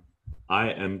 I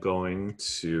am going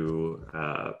to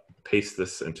paste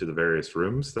this into the various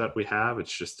rooms that we have.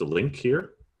 It's just a link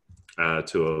here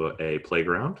to a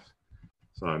playground.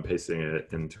 So I'm pasting it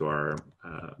into our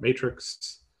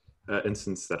matrix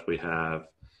instance that we have.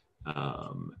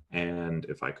 And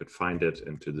if I could find it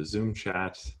into the Zoom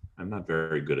chat, I'm not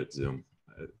very good at Zoom.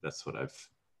 That's what I've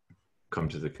come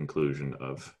to the conclusion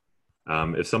of.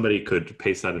 If somebody could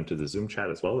paste that into the Zoom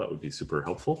chat as well, that would be super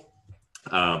helpful.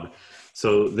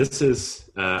 So this is,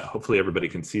 hopefully everybody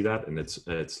can see that, and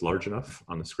it's large enough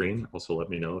on the screen. Also let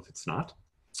me know if it's not.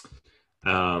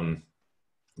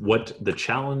 What the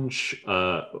challenge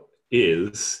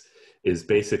is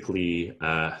basically,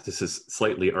 this is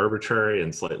slightly arbitrary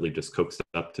and slightly just coaxed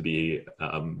up to be,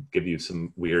 give you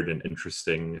some weird and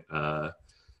interesting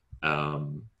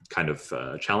kind of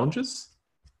challenges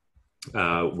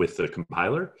with the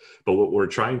compiler. But what we're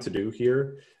trying to do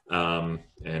here,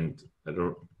 and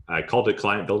I called it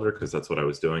client builder because that's what I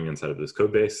was doing inside of this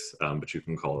code base, but you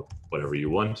can call it whatever you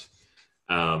want.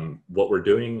 What we're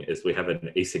doing is we have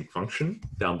an async function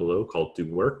down below called do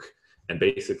work. And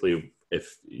basically,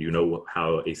 if you know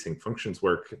how async functions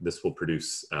work, this will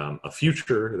produce a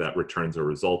future that returns a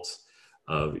result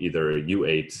of either a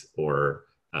U8 or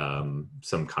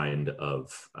some kind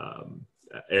of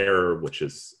error, which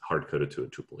is hard coded to a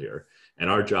tuple here. And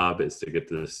our job is to get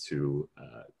this to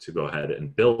go ahead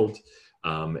and build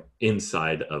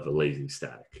inside of a lazy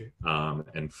static.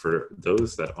 And for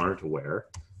those that aren't aware,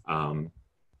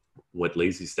 what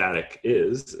lazy static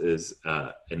is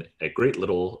a great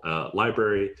little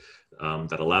library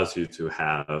that allows you to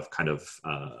have kind of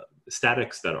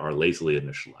statics that are lazily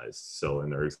initialized. So in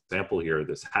their example here,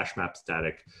 this hash map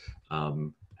static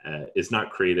is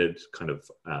not created kind of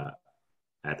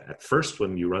at first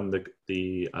when you run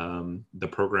the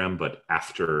program, but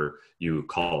after you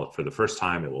call it for the first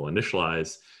time, it will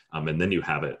initialize, and then you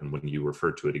have it. And when you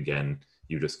refer to it again,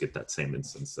 you just get that same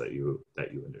instance that you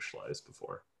initialized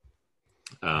before.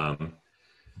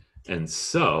 And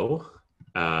so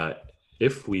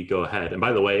if we go ahead, and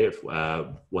by the way, if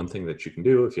one thing that you can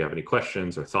do, if you have any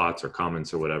questions or thoughts or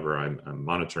comments or whatever, I'm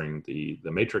monitoring the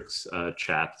matrix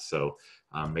chat, so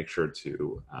make sure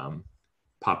to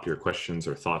pop your questions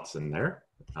or thoughts in there.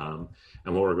 And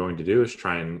what we're going to do is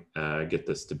try and get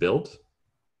this to build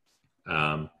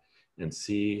and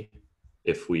see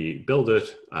if we build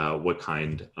it, what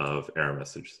kind of error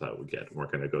message that would get. We're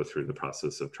going to go through the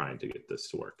process of trying to get this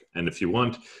to work. And if you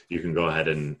want, you can go ahead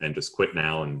and just quit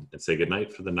now and say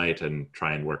goodnight for the night and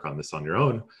try and work on this on your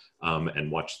own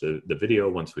and watch the video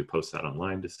once we post that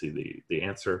online to see the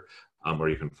answer, or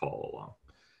you can follow along.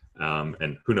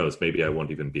 And who knows, maybe I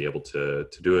won't even be able to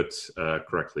do it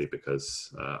correctly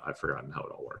because I've forgotten how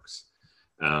it all works.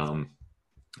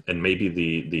 And maybe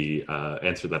the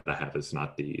answer that I have is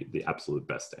not the absolute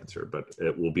best answer, but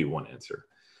it will be one answer.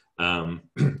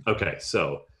 Okay,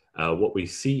 so what we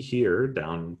see here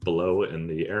down below in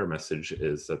the error message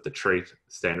is that the trait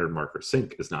standard marker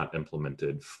sync is not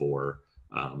implemented for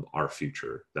our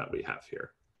future that we have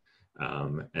here.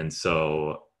 And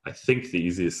so I think the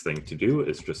easiest thing to do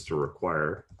is just to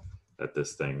require that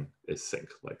this thing is sync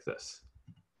like this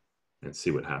and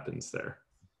see what happens there.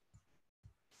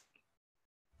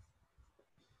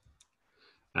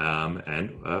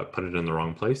 And put it in the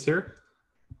wrong place here.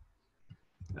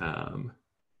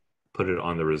 put it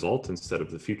on the result instead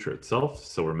of the future itself.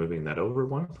 So we're moving that over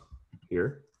one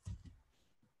here.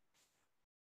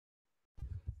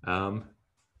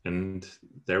 And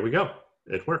there we go.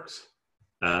 It works.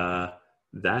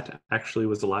 That actually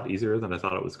was a lot easier than I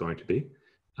thought it was going to be.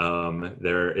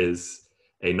 There is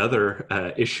another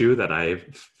issue that I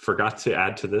forgot to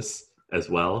add to this as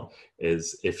well,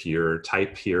 is if your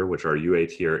type here, which our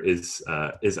U8 here is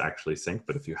actually sync,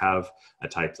 but if you have a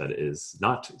type that is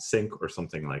not sync or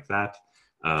something like that,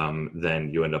 then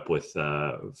you end up with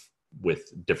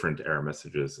different error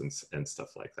messages and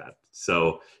stuff like that.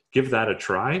 So give that a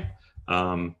try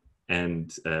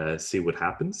and see what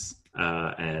happens,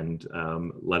 and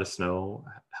let us know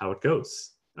how it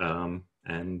goes.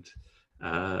 And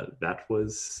that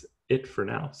was it for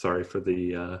now. Sorry for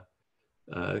the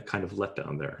kind of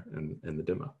letdown there in the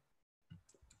demo.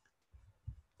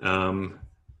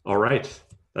 All right,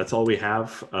 that's all we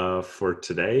have for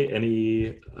today.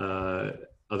 Any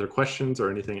other questions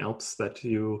or anything else that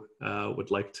you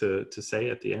would like to say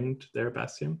at the end there,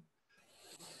 Bastian?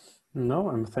 No,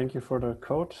 and thank you for the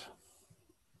code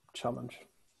challenge.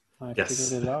 I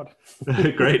figured it out.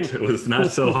 Great. It was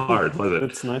not so hard, was it?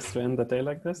 It's nice to end the day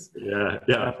like this.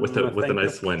 Yeah, with a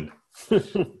nice win.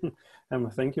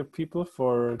 Thank you, people,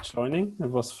 for joining. It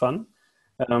was fun.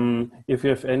 If you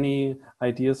have any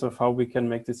ideas of how we can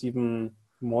make this even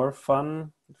more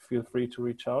fun, feel free to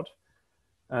reach out.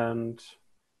 And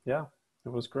yeah, it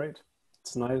was great.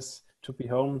 It's nice to be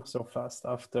home so fast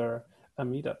after a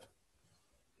meetup.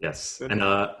 Yes, and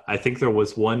I think there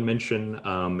was one mention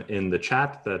in the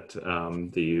chat that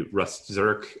the Rust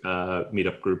Zurich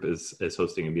meetup group is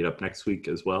hosting a meetup next week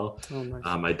as well. Oh, nice.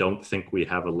 I don't think we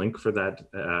have a link for that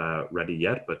ready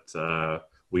yet, but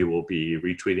we will be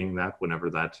retweeting that whenever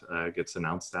that gets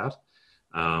announced out.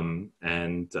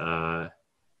 And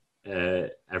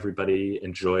everybody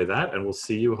enjoy that, and we'll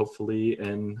see you hopefully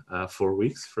in 4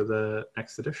 weeks for the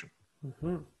next edition.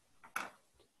 Mm-hmm.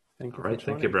 Thank you. All right,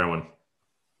 thank you, everyone.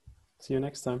 See you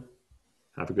next time.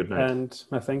 Have a good night. And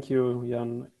thank you,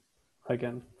 Jan,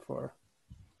 again for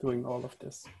doing all of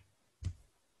this.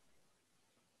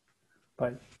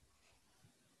 Bye.